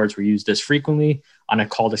many words were used this frequently on a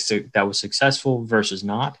call that was successful versus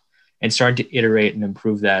not, and starting to iterate and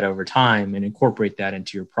improve that over time and incorporate that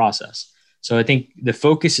into your process. So I think the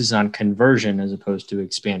focus is on conversion as opposed to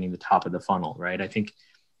expanding the top of the funnel, right? I think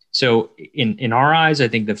so in our eyes, I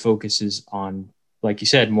think the focus is on, like you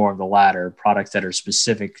said, more of the latter, products that are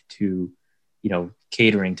specific to,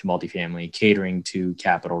 catering to multifamily, catering to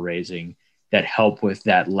capital raising, that help with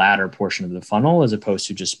that latter portion of the funnel, as opposed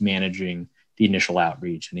to just managing the initial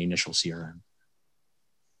outreach and the initial CRM.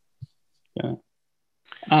 Yeah.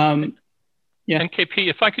 Yeah. And KP,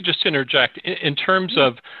 if I could just interject, in terms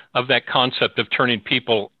of that concept of turning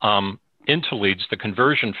people into leads, the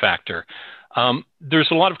conversion factor,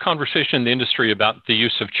 there's a lot of conversation in the industry about the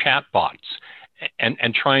use of chatbots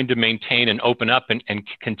and trying to maintain and open up and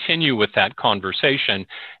continue with that conversation,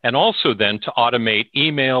 and also then to automate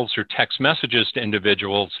emails or text messages to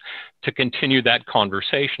individuals to continue that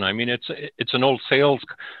conversation. I mean, it's an old sales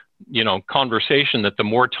conversation that the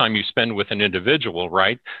more time you spend with an individual,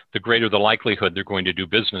 right, the greater the likelihood they're going to do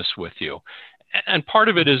business with you. And part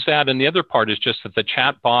of it is that, and the other part is just that the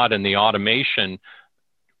chatbot and the automation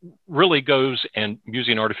really goes, and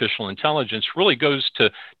using artificial intelligence really goes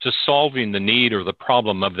to solving the need or the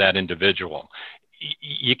problem of that individual.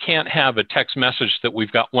 You can't have a text message that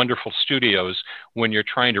we've got wonderful studios when you're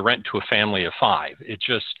trying to rent to a family of 5.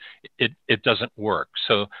 It doesn't work.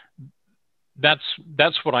 So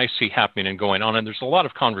that's what I see happening and going on. And there's a lot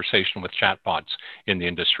of conversation with chatbots in the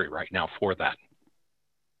industry right now for that.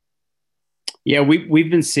 Yeah, we've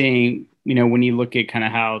been seeing, when you look at kind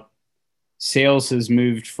of how sales has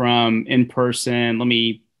moved from in person, let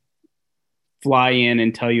me fly in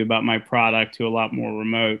and tell you about my product, to a lot more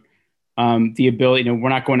remote. The ability, we're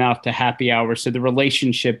not going out to happy hour. So the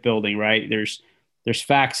relationship building, right? There's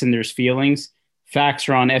facts and there's feelings. Facts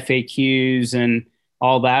are on FAQs and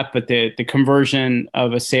all that, but the conversion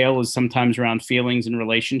of a sale is sometimes around feelings and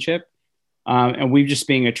relationship. And we've just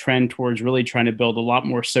being a trend towards really trying to build a lot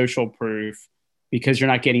more social proof, because you're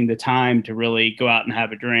not getting the time to really go out and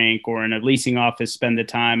have a drink, or in a leasing office, spend the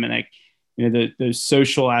time and those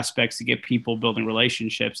social aspects to get people building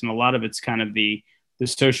relationships. And a lot of it's kind of the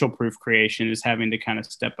social proof creation is having to kind of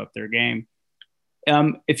step up their game.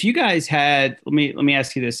 If you guys had, let me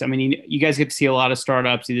ask you this. I mean, you guys get to see a lot of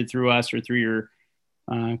startups either through us or through your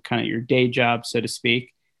kind of your day job, so to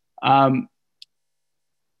speak. And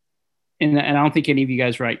I don't think any of you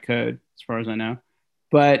guys write code, as far as I know.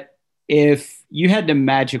 But if you had the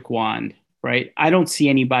magic wand, right? I don't see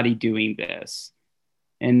anybody doing this.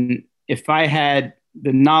 And if I had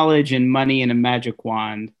the knowledge and money and a magic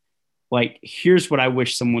wand, like, here's what I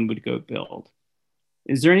wish someone would go build.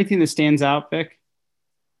 Is there anything that stands out, Vic?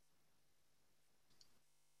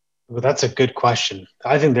 Well, that's a good question.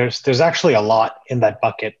 I think there's actually a lot in that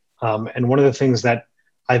bucket. And one of the things that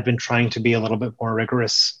I've been trying to be a little bit more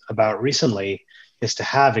rigorous about recently is to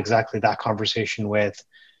have exactly that conversation with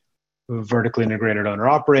vertically integrated owner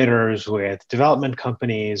operators, with development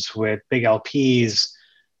companies, with big LPs,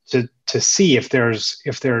 to see if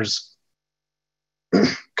there's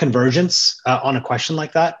convergence on a question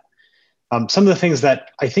like that. Some of the things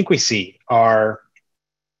that I think we see are,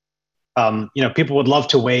 people would love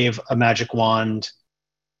to wave a magic wand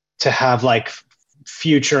to have like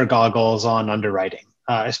future goggles on underwriting,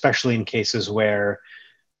 especially in cases where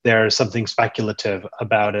there's something speculative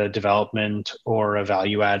about a development or a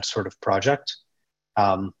value add sort of project.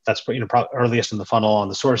 That's earliest in the funnel on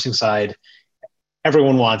the sourcing side.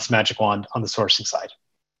 Everyone wants magic wand on the sourcing side.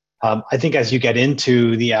 I think as you get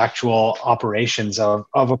into the actual operations of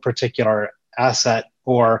a particular asset,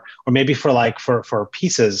 or maybe for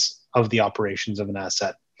pieces of the operations of an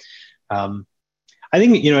asset, I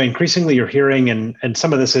think increasingly you're hearing, and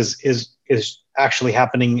some of this is actually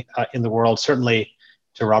happening in the world. Certainly,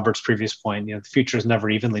 to Robert's previous point, the future is never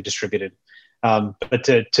evenly distributed. But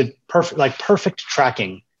to perfect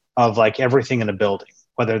tracking of like everything in a building,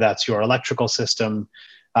 whether that's your electrical system,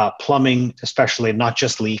 plumbing, especially, not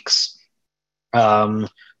just leaks,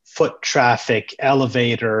 foot traffic,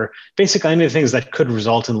 elevator, basically any of the things that could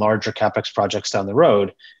result in larger CapEx projects down the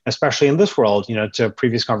road, especially in this world. To a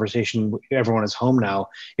previous conversation, everyone is home now.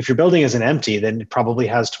 If your building isn't empty, then it probably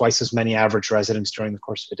has twice as many average residents during the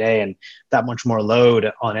course of a day, and that much more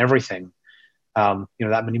load on everything. That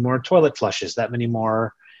many more toilet flushes, that many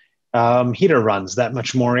more heater runs, that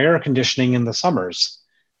much more air conditioning in the summers.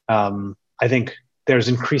 I think there's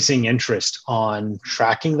increasing interest on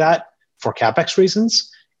tracking that for CapEx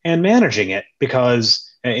reasons and managing it, because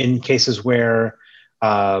in cases where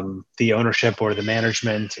the ownership or the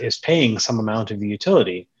management is paying some amount of the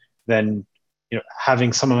utility, then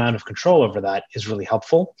having some amount of control over that is really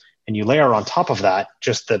helpful. And you layer on top of that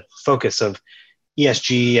just the focus of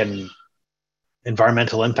ESG and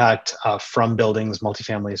environmental impact from buildings,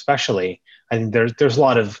 multifamily especially. I think there's a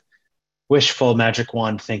lot of wishful magic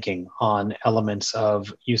wand thinking on elements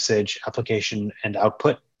of usage, application, and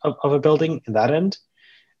output of a building in that end.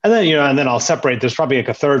 And then I'll separate. There's probably like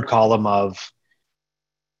a third column of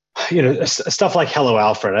stuff like Hello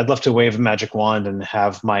Alfred. I'd love to wave a magic wand and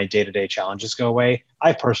have my day-to-day challenges go away.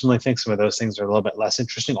 I personally think some of those things are a little bit less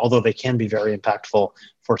interesting, although they can be very impactful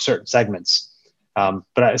for certain segments.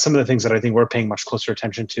 But some of the things that I think we're paying much closer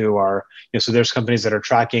attention to are, so there's companies that are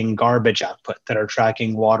tracking garbage output, that are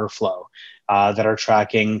tracking water flow, that are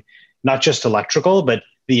tracking not just electrical, but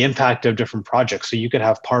the impact of different projects. So you could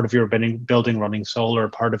have part of your building running solar,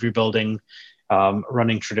 part of your building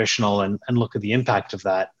running traditional, and look at the impact of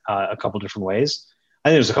that a couple different ways. I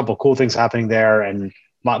think there's a couple of cool things happening there. And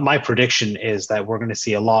my prediction is that we're going to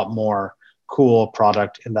see a lot more cool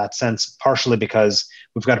product in that sense, partially because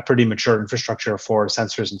we've got a pretty mature infrastructure for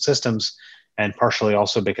sensors and systems, and partially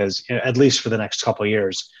also because, at least for the next couple of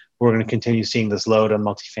years, we're going to continue seeing this load on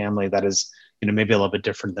multifamily that is, maybe a little bit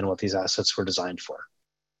different than what these assets were designed for.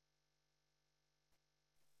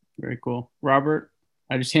 Very cool. Robert,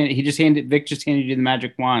 Vic just handed you the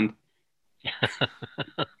magic wand.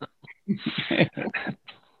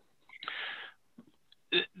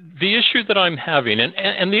 The issue that I'm having,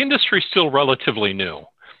 and the industry is still relatively new,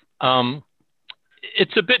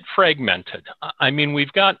 it's a bit fragmented. I mean,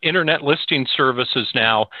 we've got internet listing services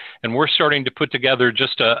now, and we're starting to put together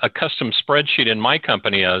just a custom spreadsheet in my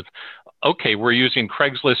company of okay, we're using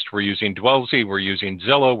Craigslist, we're using Dwellsy, we're using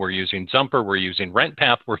Zillow, we're using Zumper, we're using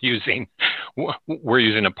RentPath, we're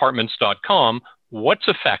using apartments.com. What's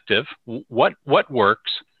effective? What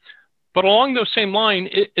works? But along those same line,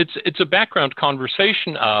 it's a background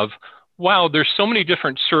conversation of, wow, there's so many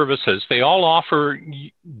different services. They all offer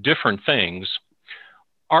different things.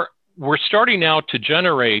 We're starting now to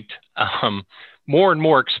generate more and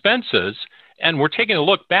more expenses. And we're taking a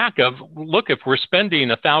look back of, look, if we're spending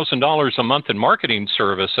 $1,000 a month in marketing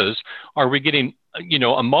services, are we getting,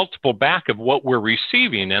 a multiple back of what we're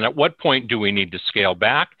receiving? And at what point do we need to scale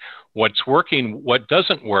back? What's working? What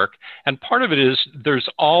doesn't work? And part of it is there's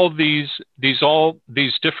all these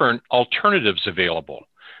different alternatives available.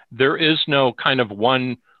 There is no kind of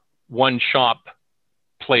one shop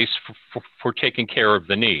place for taking care of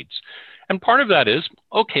the needs. And part of that is,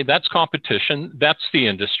 okay, that's competition, that's the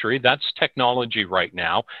industry, that's technology right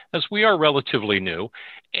now, as we are relatively new.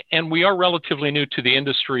 And we are relatively new to the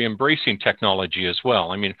industry embracing technology as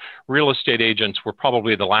well. I mean, real estate agents were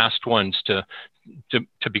probably the last ones to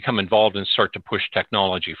become involved and start to push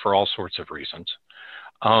technology for all sorts of reasons.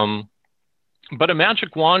 But a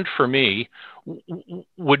magic wand for me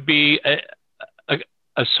would be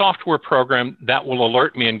a software program that will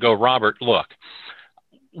alert me and go, Robert, look,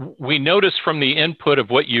 we notice from the input of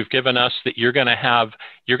what you've given us that you're going to have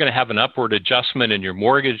an upward adjustment in your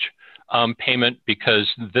mortgage payment because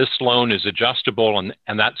this loan is adjustable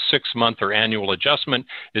and that 6-month or annual adjustment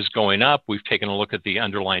is going up. We've taken a look at the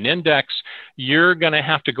underlying index. You're going to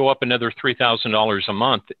have to go up another $3,000 a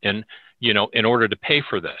month in order to pay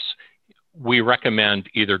for this. We recommend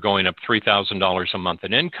either going up $3,000 a month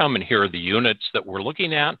in income, and here are the units that we're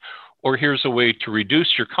looking at, or here's a way to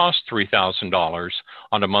reduce your cost $3,000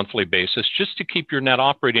 on a monthly basis just to keep your net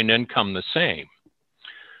operating income the same.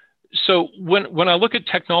 So when I look at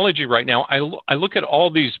technology right now, I look at all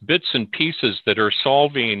these bits and pieces that are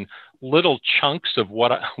solving little chunks of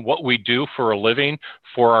what we do for a living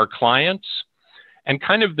for our clients. And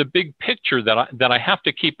kind of the big picture that I have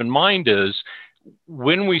to keep in mind is,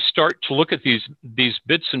 when we start to look at these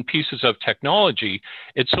bits and pieces of technology,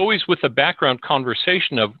 it's always with a background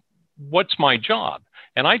conversation of, what's my job?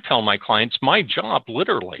 And I tell my clients, my job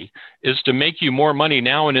literally is to make you more money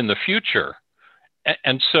now and in the future.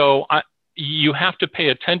 And so you have to pay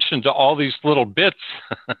attention to all these little bits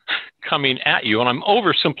coming at you. And I'm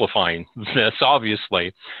oversimplifying this,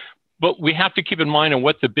 obviously, but we have to keep in mind on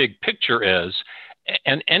what the big picture is.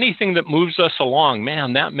 And anything that moves us along,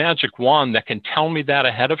 man, that magic wand that can tell me that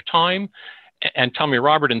ahead of time and tell me,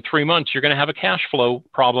 Robert, in 3 months, you're going to have a cash flow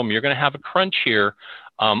problem. You're going to have a crunch here.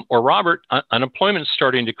 Or Robert, unemployment's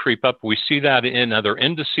starting to creep up. We see that in other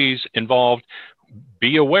indices involved.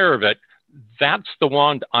 Be aware of it. That's the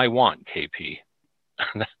wand I want, KP.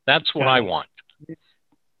 That's what I want.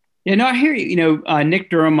 Yeah, no, I hear you.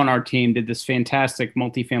 Nick Durham on our team did this fantastic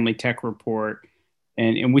multifamily tech report,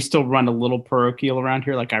 and we still run a little parochial around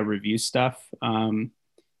here. Like, I review stuff. And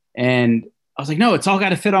I was like, no, it's all got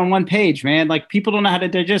to fit on one page, man. Like, people don't know how to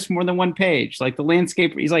digest more than one page. Like, the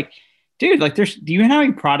landscape, he's like, dude, like, do you know how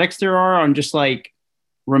many products there are on just like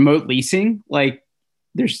remote leasing? Like,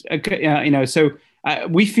 there's, so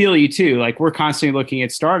we feel you too. Like, we're constantly looking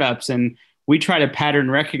at startups and we try to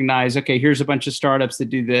pattern recognize, okay, here's a bunch of startups that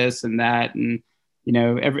do this and that. And,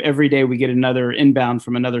 every day we get another inbound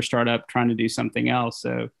from another startup trying to do something else.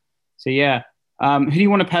 So yeah. Who do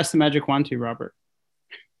you want to pass the magic wand to, Robert?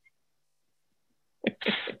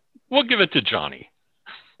 We'll give it to Johnny.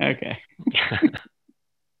 Okay.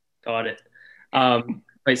 Got it.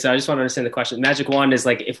 Wait, so I just want to understand the question. Magic wand is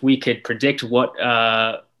like, if we could predict what.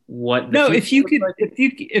 No, if you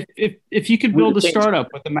could build a startup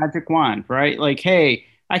with a magic wand, right? Like, hey,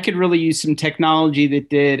 I could really use some technology that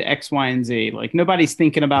did X, Y, and Z. Like, nobody's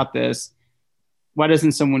thinking about this. Why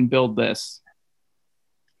doesn't someone build this?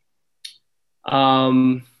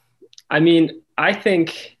 I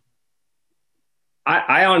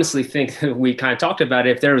honestly think that we kind of talked about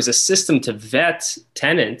it. If there was a system to vet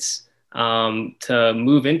tenants to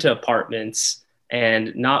move into apartments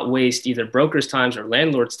and not waste either brokers' times or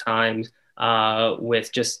landlords' times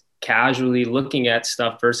with just casually looking at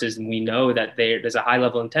stuff versus we know that there's a high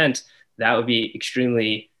level intent, that would be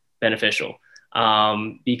extremely beneficial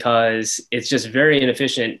because it's just very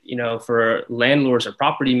inefficient, for landlords or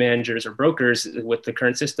property managers or brokers with the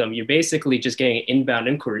current system. You're basically just getting inbound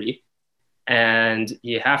inquiry and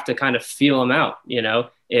you have to kind of feel them out,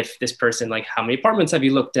 if this person, like, how many apartments have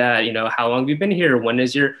you looked at? How long have you been here?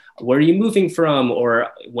 Where are you moving from? Or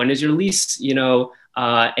when is your lease,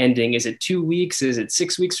 ending? Is it 2 weeks? Is it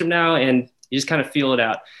 6 weeks from now? And you just kind of feel it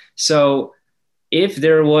out. So if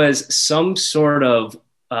there was some sort of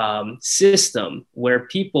system where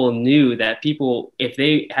people knew that people, if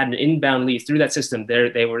they had an inbound lead through that system,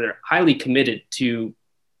 they were highly committed to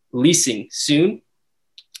leasing soon,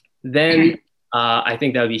 then I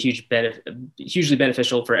think that would be hugely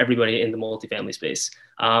beneficial for everybody in the multifamily space.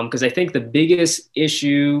 Because I think the biggest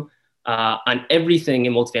issue on everything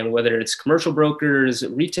in multifamily, whether it's commercial brokers,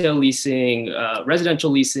 retail leasing,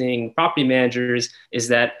 residential leasing, property managers, is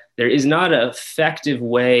that there is not an effective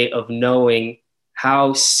way of knowing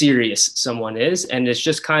how serious someone is. And it's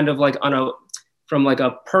just kind of like from like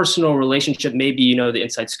a personal relationship, maybe you know the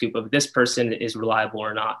inside scoop of this person is reliable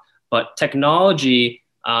or not. But technology,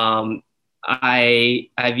 I've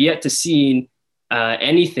yet to see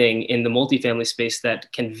anything in the multifamily space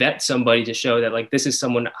that can vet somebody to show that like this is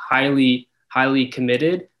someone highly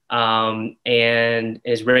committed and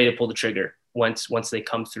is ready to pull the trigger once they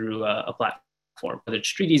come through a platform, whether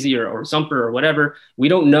it's StreetEasy or Zumper or whatever. We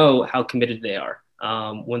don't know how committed they are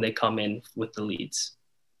when they come in with the leads.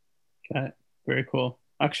 Got it. Very cool.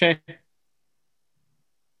 Akshay?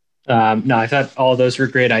 No, I thought all those were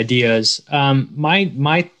great ideas.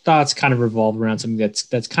 My thoughts kind of revolve around something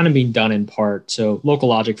that's kind of being done in part. So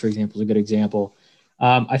LocalLogic, for example, is a good example.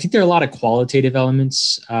 I think there are a lot of qualitative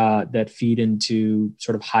elements that feed into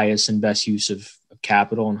sort of highest and best use of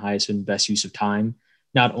capital and highest and best use of time,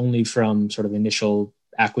 not only from sort of initial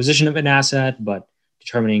acquisition of an asset, but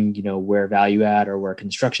determining, you know, where value add or where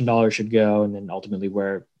construction dollars should go, and then ultimately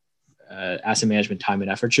where asset management time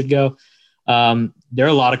and effort should go. There are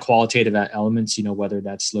a lot of qualitative elements, you know, whether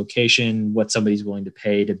that's location, what somebody's willing to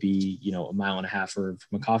pay to be, you know, a mile and a half from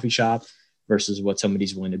a coffee shop versus what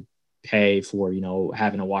somebody's willing to pay for, you know,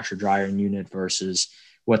 having a washer dryer unit versus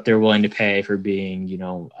what they're willing to pay for being, you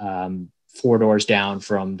know, 4 doors down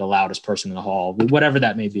from the loudest person in the hall, whatever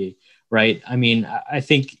that may be. Right. I mean, I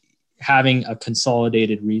think having a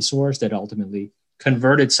consolidated resource that ultimately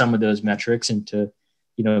converted some of those metrics into,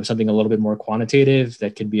 you know, something a little bit more quantitative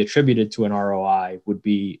that could be attributed to an ROI would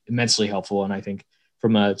be immensely helpful. And I think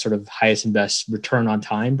from a sort of highest and best return on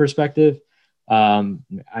time perspective, I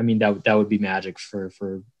mean, that would be magic for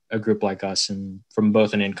a group like us, and from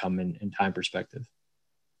both an income and time perspective.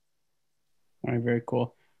 All right, very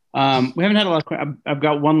cool. We haven't had a lot of, I've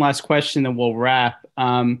got one last question and we'll wrap.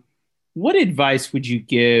 What advice would you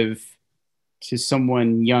give to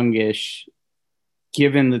someone youngish,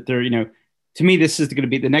 given that they're, you know, to me, this is going to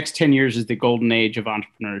be the next 10 years is the golden age of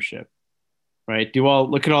entrepreneurship, right?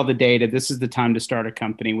 Look at all the data. This is the time to start a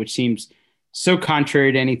company, which seems so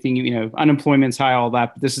contrary to anything, you know, unemployment's high, all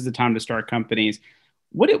that, but this is the time to start companies.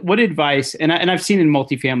 What advice, and I've seen in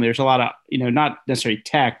multifamily, there's a lot of, you know, not necessarily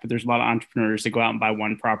tech, but there's a lot of entrepreneurs that go out and buy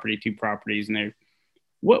 1 property, 2 properties. And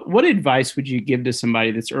what advice would you give to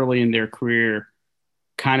somebody that's early in their career,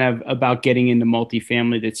 kind of about getting into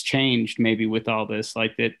multifamily that's changed maybe with all this,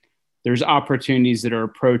 like that there's opportunities that are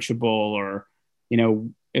approachable, or, you know,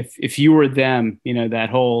 if you were them, you know, that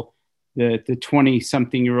whole, the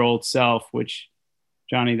 20-something-year-old self, which,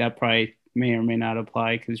 Johnny, that probably may or may not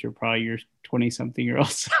apply because you're probably your 20-something-year-old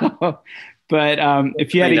self. But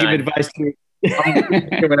if you had to give advice to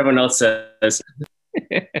what everyone else says.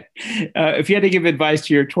 If you had to give advice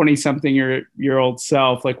to your 20-something-year-old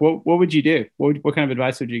self, like what would you do? What kind of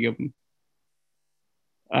advice would you give them?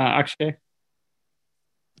 Akshay?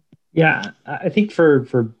 Yeah, I think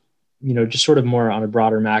for you know, just sort of more on a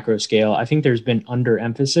broader macro scale, I think there's been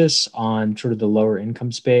underemphasis on sort of the lower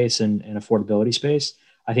income space and affordability space.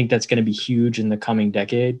 I think that's going to be huge in the coming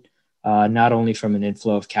decade, not only from an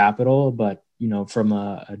inflow of capital, but, you know, from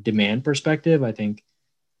a demand perspective. I think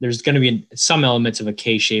there's going to be some elements of a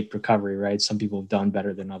K-shaped recovery, right? Some people have done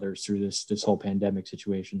better than others through this whole pandemic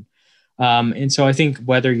situation. And so I think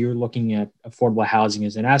whether you're looking at affordable housing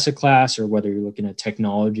as an asset class, or whether you're looking at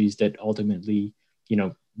technologies that ultimately, you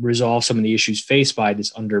know, resolve some of the issues faced by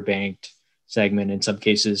this underbanked segment, in some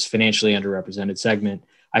cases financially underrepresented segment,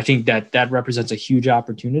 I think that represents a huge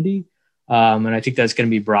opportunity. And I think that's going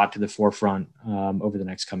to be brought to the forefront over the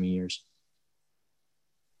next coming years.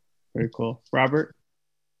 Very cool. Robert?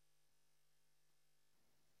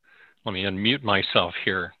 Let me unmute myself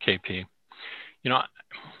here, KP. You know,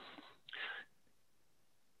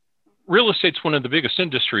 real estate's one of the biggest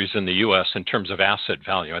industries in the US in terms of asset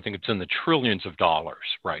value. I think it's in the trillions of dollars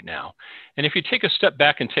right now. And if you take a step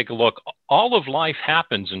back and take a look, all of life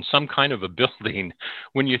happens in some kind of a building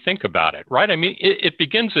when you think about it, right? I mean, it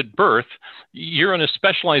begins at birth. You're in a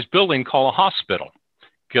specialized building called a hospital.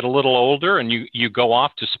 Get a little older and you go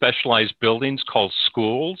off to specialized buildings called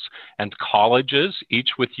schools and colleges,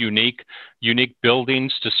 each with unique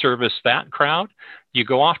buildings to service that crowd. You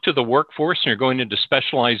go off to the workforce and you're going into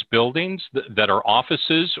specialized buildings that are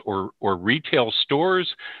offices or retail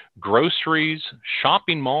stores, groceries,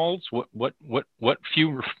 shopping malls, what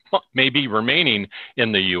few may be remaining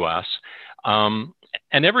in the US.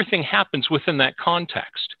 And everything happens within that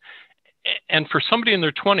context. And for somebody in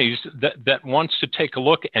their 20s that wants to take a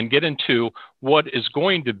look and get into what is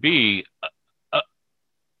going to be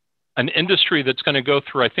an industry that's going to go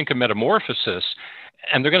through, I think, a metamorphosis,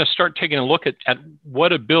 and they're going to start taking a look at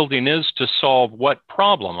what a building is to solve what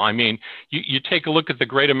problem. I mean, you take a look at the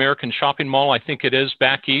Great American Shopping Mall, I think it is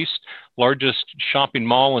back east, largest shopping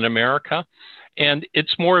mall in America. And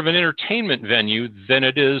it's more of an entertainment venue than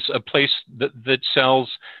it is a place that sells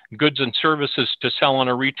goods and services to sell on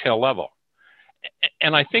a retail level.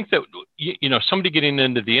 And I think that, somebody getting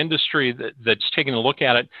into the industry that's taking a look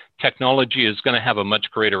at it, technology is going to have a much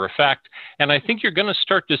greater effect. And I think you're going to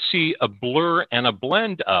start to see a blur and a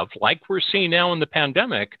blend of, like we're seeing now in the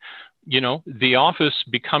pandemic, the office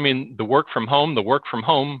becoming the work from home,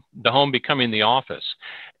 the home becoming the office.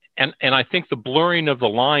 And I think the blurring of the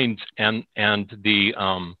lines and the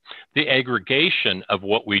aggregation of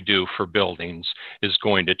what we do for buildings is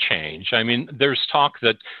going to change. I mean, there's talk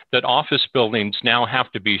that office buildings now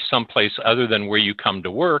have to be someplace other than where you come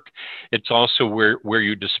to work. It's also where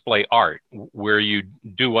you display art, where you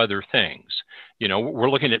do other things. We're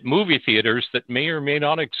looking at movie theaters that may or may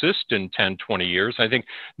not exist in 10, 20 years. I think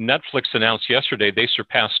Netflix announced yesterday they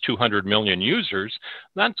surpassed 200 million users.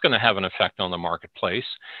 That's going to have an effect on the marketplace.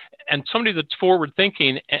 And somebody that's forward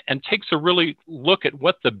thinking and takes a really look at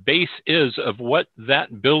what the base is of what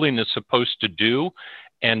that building is supposed to do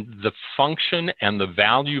and the function and the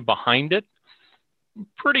value behind it,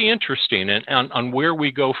 pretty interesting on where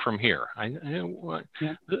we go from here.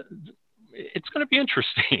 It's going to be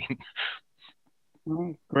interesting.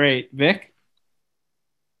 Great. Vic?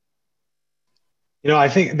 I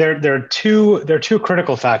think there are two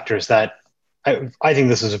critical factors that I think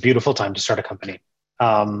this is a beautiful time to start a company.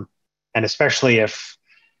 And especially if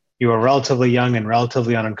you are relatively young and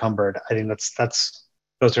relatively unencumbered, I think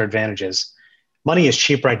those are advantages. Money is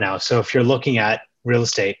cheap right now. So if you're looking at real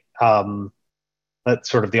estate, that's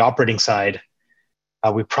sort of the operating side,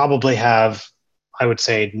 we probably have, I would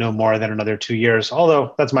say, no more than another 2 years,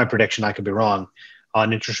 although that's my prediction, I could be wrong,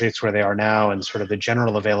 on interest rates where they are now and sort of the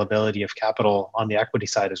general availability of capital on the equity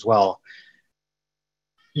side as well.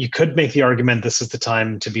 You could make the argument this is the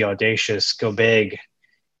time to be audacious, go big,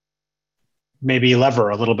 maybe lever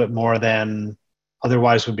a little bit more than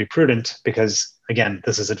otherwise would be prudent, because again,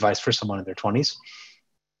 this is advice for someone in their 20s.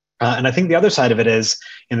 And I think the other side of it is,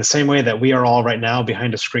 in the same way that we are all right now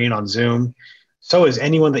behind a screen on Zoom, so is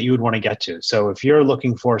anyone that you would want to get to. So if you're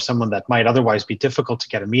looking for someone that might otherwise be difficult to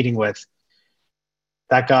get a meeting with,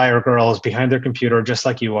 that guy or girl is behind their computer just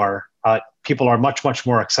like you are. People are much, much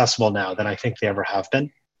more accessible now than I think they ever have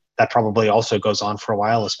been. That probably also goes on for a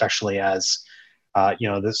while, especially as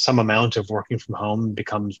there's some amount of working from home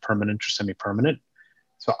becomes permanent or semi-permanent.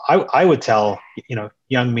 So I would tell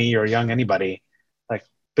young me or young anybody, like,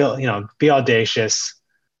 be audacious,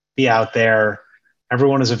 be out there.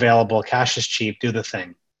 Everyone is available. Cash is cheap. Do the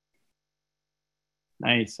thing.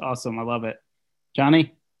 Nice. Awesome. I love it.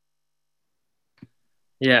 Johnny?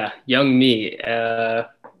 Yeah. Young me. I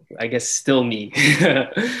guess still me.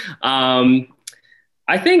 I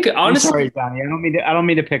think, honestly... I'm sorry, Johnny. I don't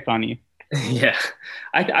mean to pick on you. Yeah.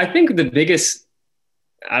 I think the biggest...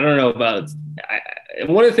 I don't know about...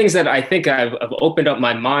 one of the things that I think I've opened up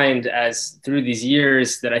my mind as through these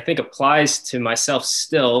years that I think applies to myself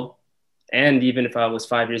still, and even if I was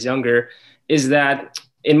 5 years younger, is that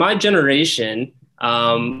in my generation,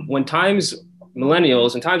 when times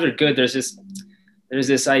are good, there's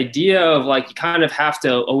this idea of like, you kind of have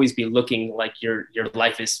to always be looking like your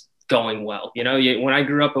life is going well. When I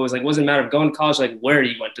grew up, it was like, it wasn't a matter of going to college, like where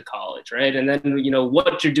you went to college, right? And then,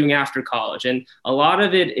 what you're doing after college. And a lot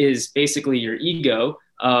of it is basically your ego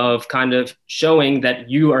of kind of showing that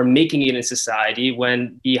you are making it in society,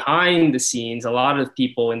 when behind the scenes, a lot of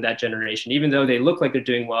people in that generation, even though they look like they're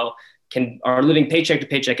doing well, are living paycheck to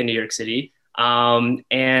paycheck in New York City.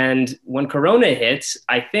 And when Corona hits,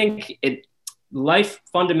 I think life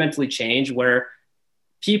fundamentally changed, where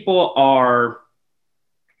people are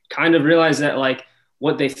kind of realize that like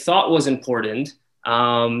what they thought was important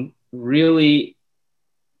really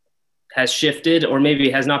has shifted, or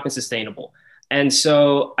maybe has not been sustainable. And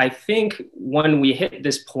so I think when we hit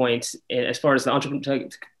this point, as far as to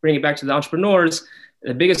bring it back to the entrepreneurs,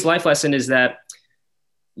 the biggest life lesson is that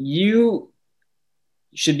you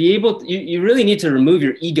should be able, you really need to remove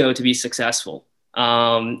your ego to be successful.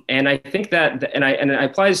 And I think that, and I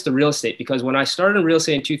apply this to real estate, because when I started in real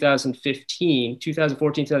estate in 2014,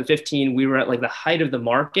 2015, we were at like the height of the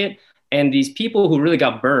market. And these people who really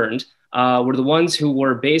got burned were the ones who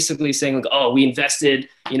were basically saying like, oh, we invested,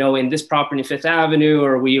 in this property in Fifth Avenue,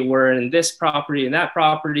 or we were in this property and that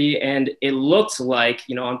property. And it looked like,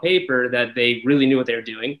 on paper that they really knew what they were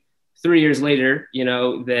doing. 3 years later,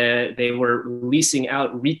 they were leasing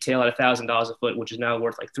out retail at $1,000 a foot, which is now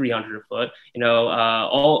worth like 300 a foot.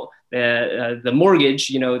 All the mortgage,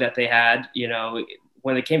 that they had,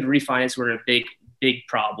 when they came to refinance, were a big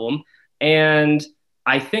problem. And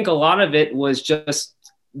I think a lot of it was just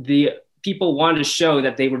the people wanted to show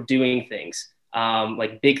that they were doing things,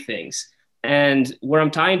 like big things. And what I'm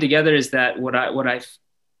tying together is that what I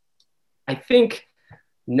think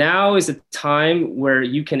now is a time where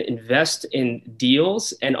you can invest in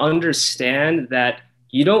deals and understand that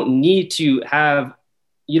you don't need to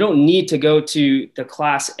go to the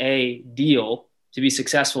class A deal to be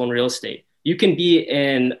successful in real estate. You can be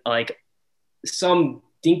in like some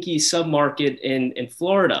dinky submarket in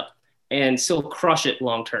Florida and still crush it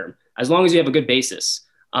long term, as long as you have a good basis.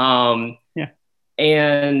 And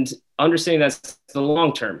understanding that's the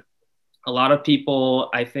long term. A lot of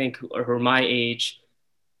people, I think, who are my age,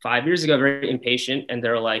 5 years ago, very impatient, and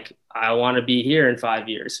they're like, I want to be here in 5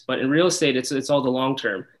 years. But in real estate, it's all the long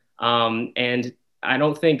term. And I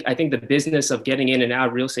think the business of getting in and out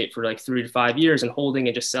of real estate for like 3 to 5 years and holding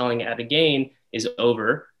and just selling at a gain is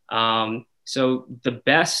over. So the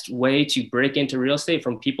best way to break into real estate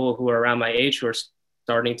from people who are around my age, who are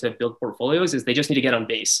starting to build portfolios, is they just need to get on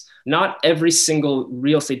base. Not every single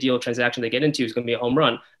real estate deal transaction they get into is going to be a home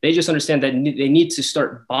run. They just understand that they need to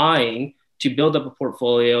start buying to build up a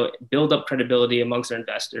portfolio, build up credibility amongst their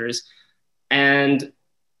investors. And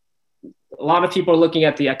a lot of people are looking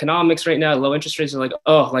at the economics right now. Low interest rates are like,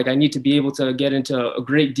 oh, like I need to be able to get into a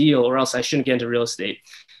great deal or else I shouldn't get into real estate.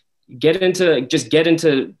 Get into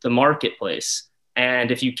the marketplace. And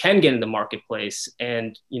if you can get in the marketplace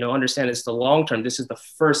and, understand it's the long term, this is the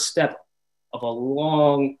first step of a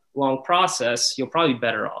long process, you'll probably be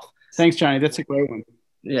better off. Thanks, Johnny. That's a great one.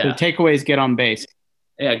 Yeah. So the takeaway is get on base.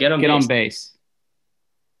 Yeah, get on base.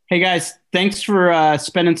 Hey guys, thanks for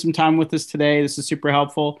spending some time with us today. This is super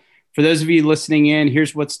helpful. For those of you listening in,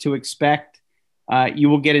 here's what's to expect. You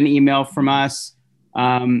will get an email from us.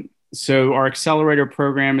 So our accelerator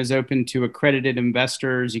program is open to accredited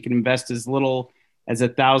investors. You can invest as little as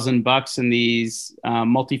 $1,000 in these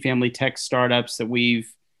multifamily tech startups that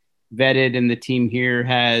we've vetted, and the team here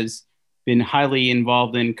has been highly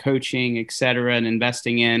involved in coaching, et cetera, and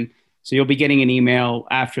investing in. So you'll be getting an email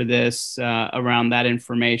after this around that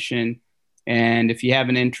information. And if you have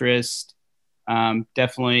an interest,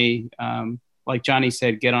 definitely, like Johnny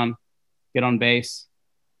said, get on base.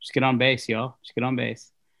 Just get on base, y'all. Just get on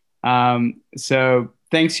base. So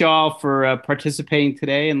thanks y'all for participating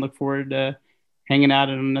today, and look forward to hanging out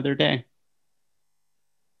on another day.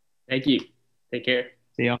 Thank you. Take care.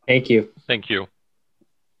 See y'all. Thank you. Thank you.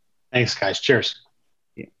 Thanks, guys. Cheers.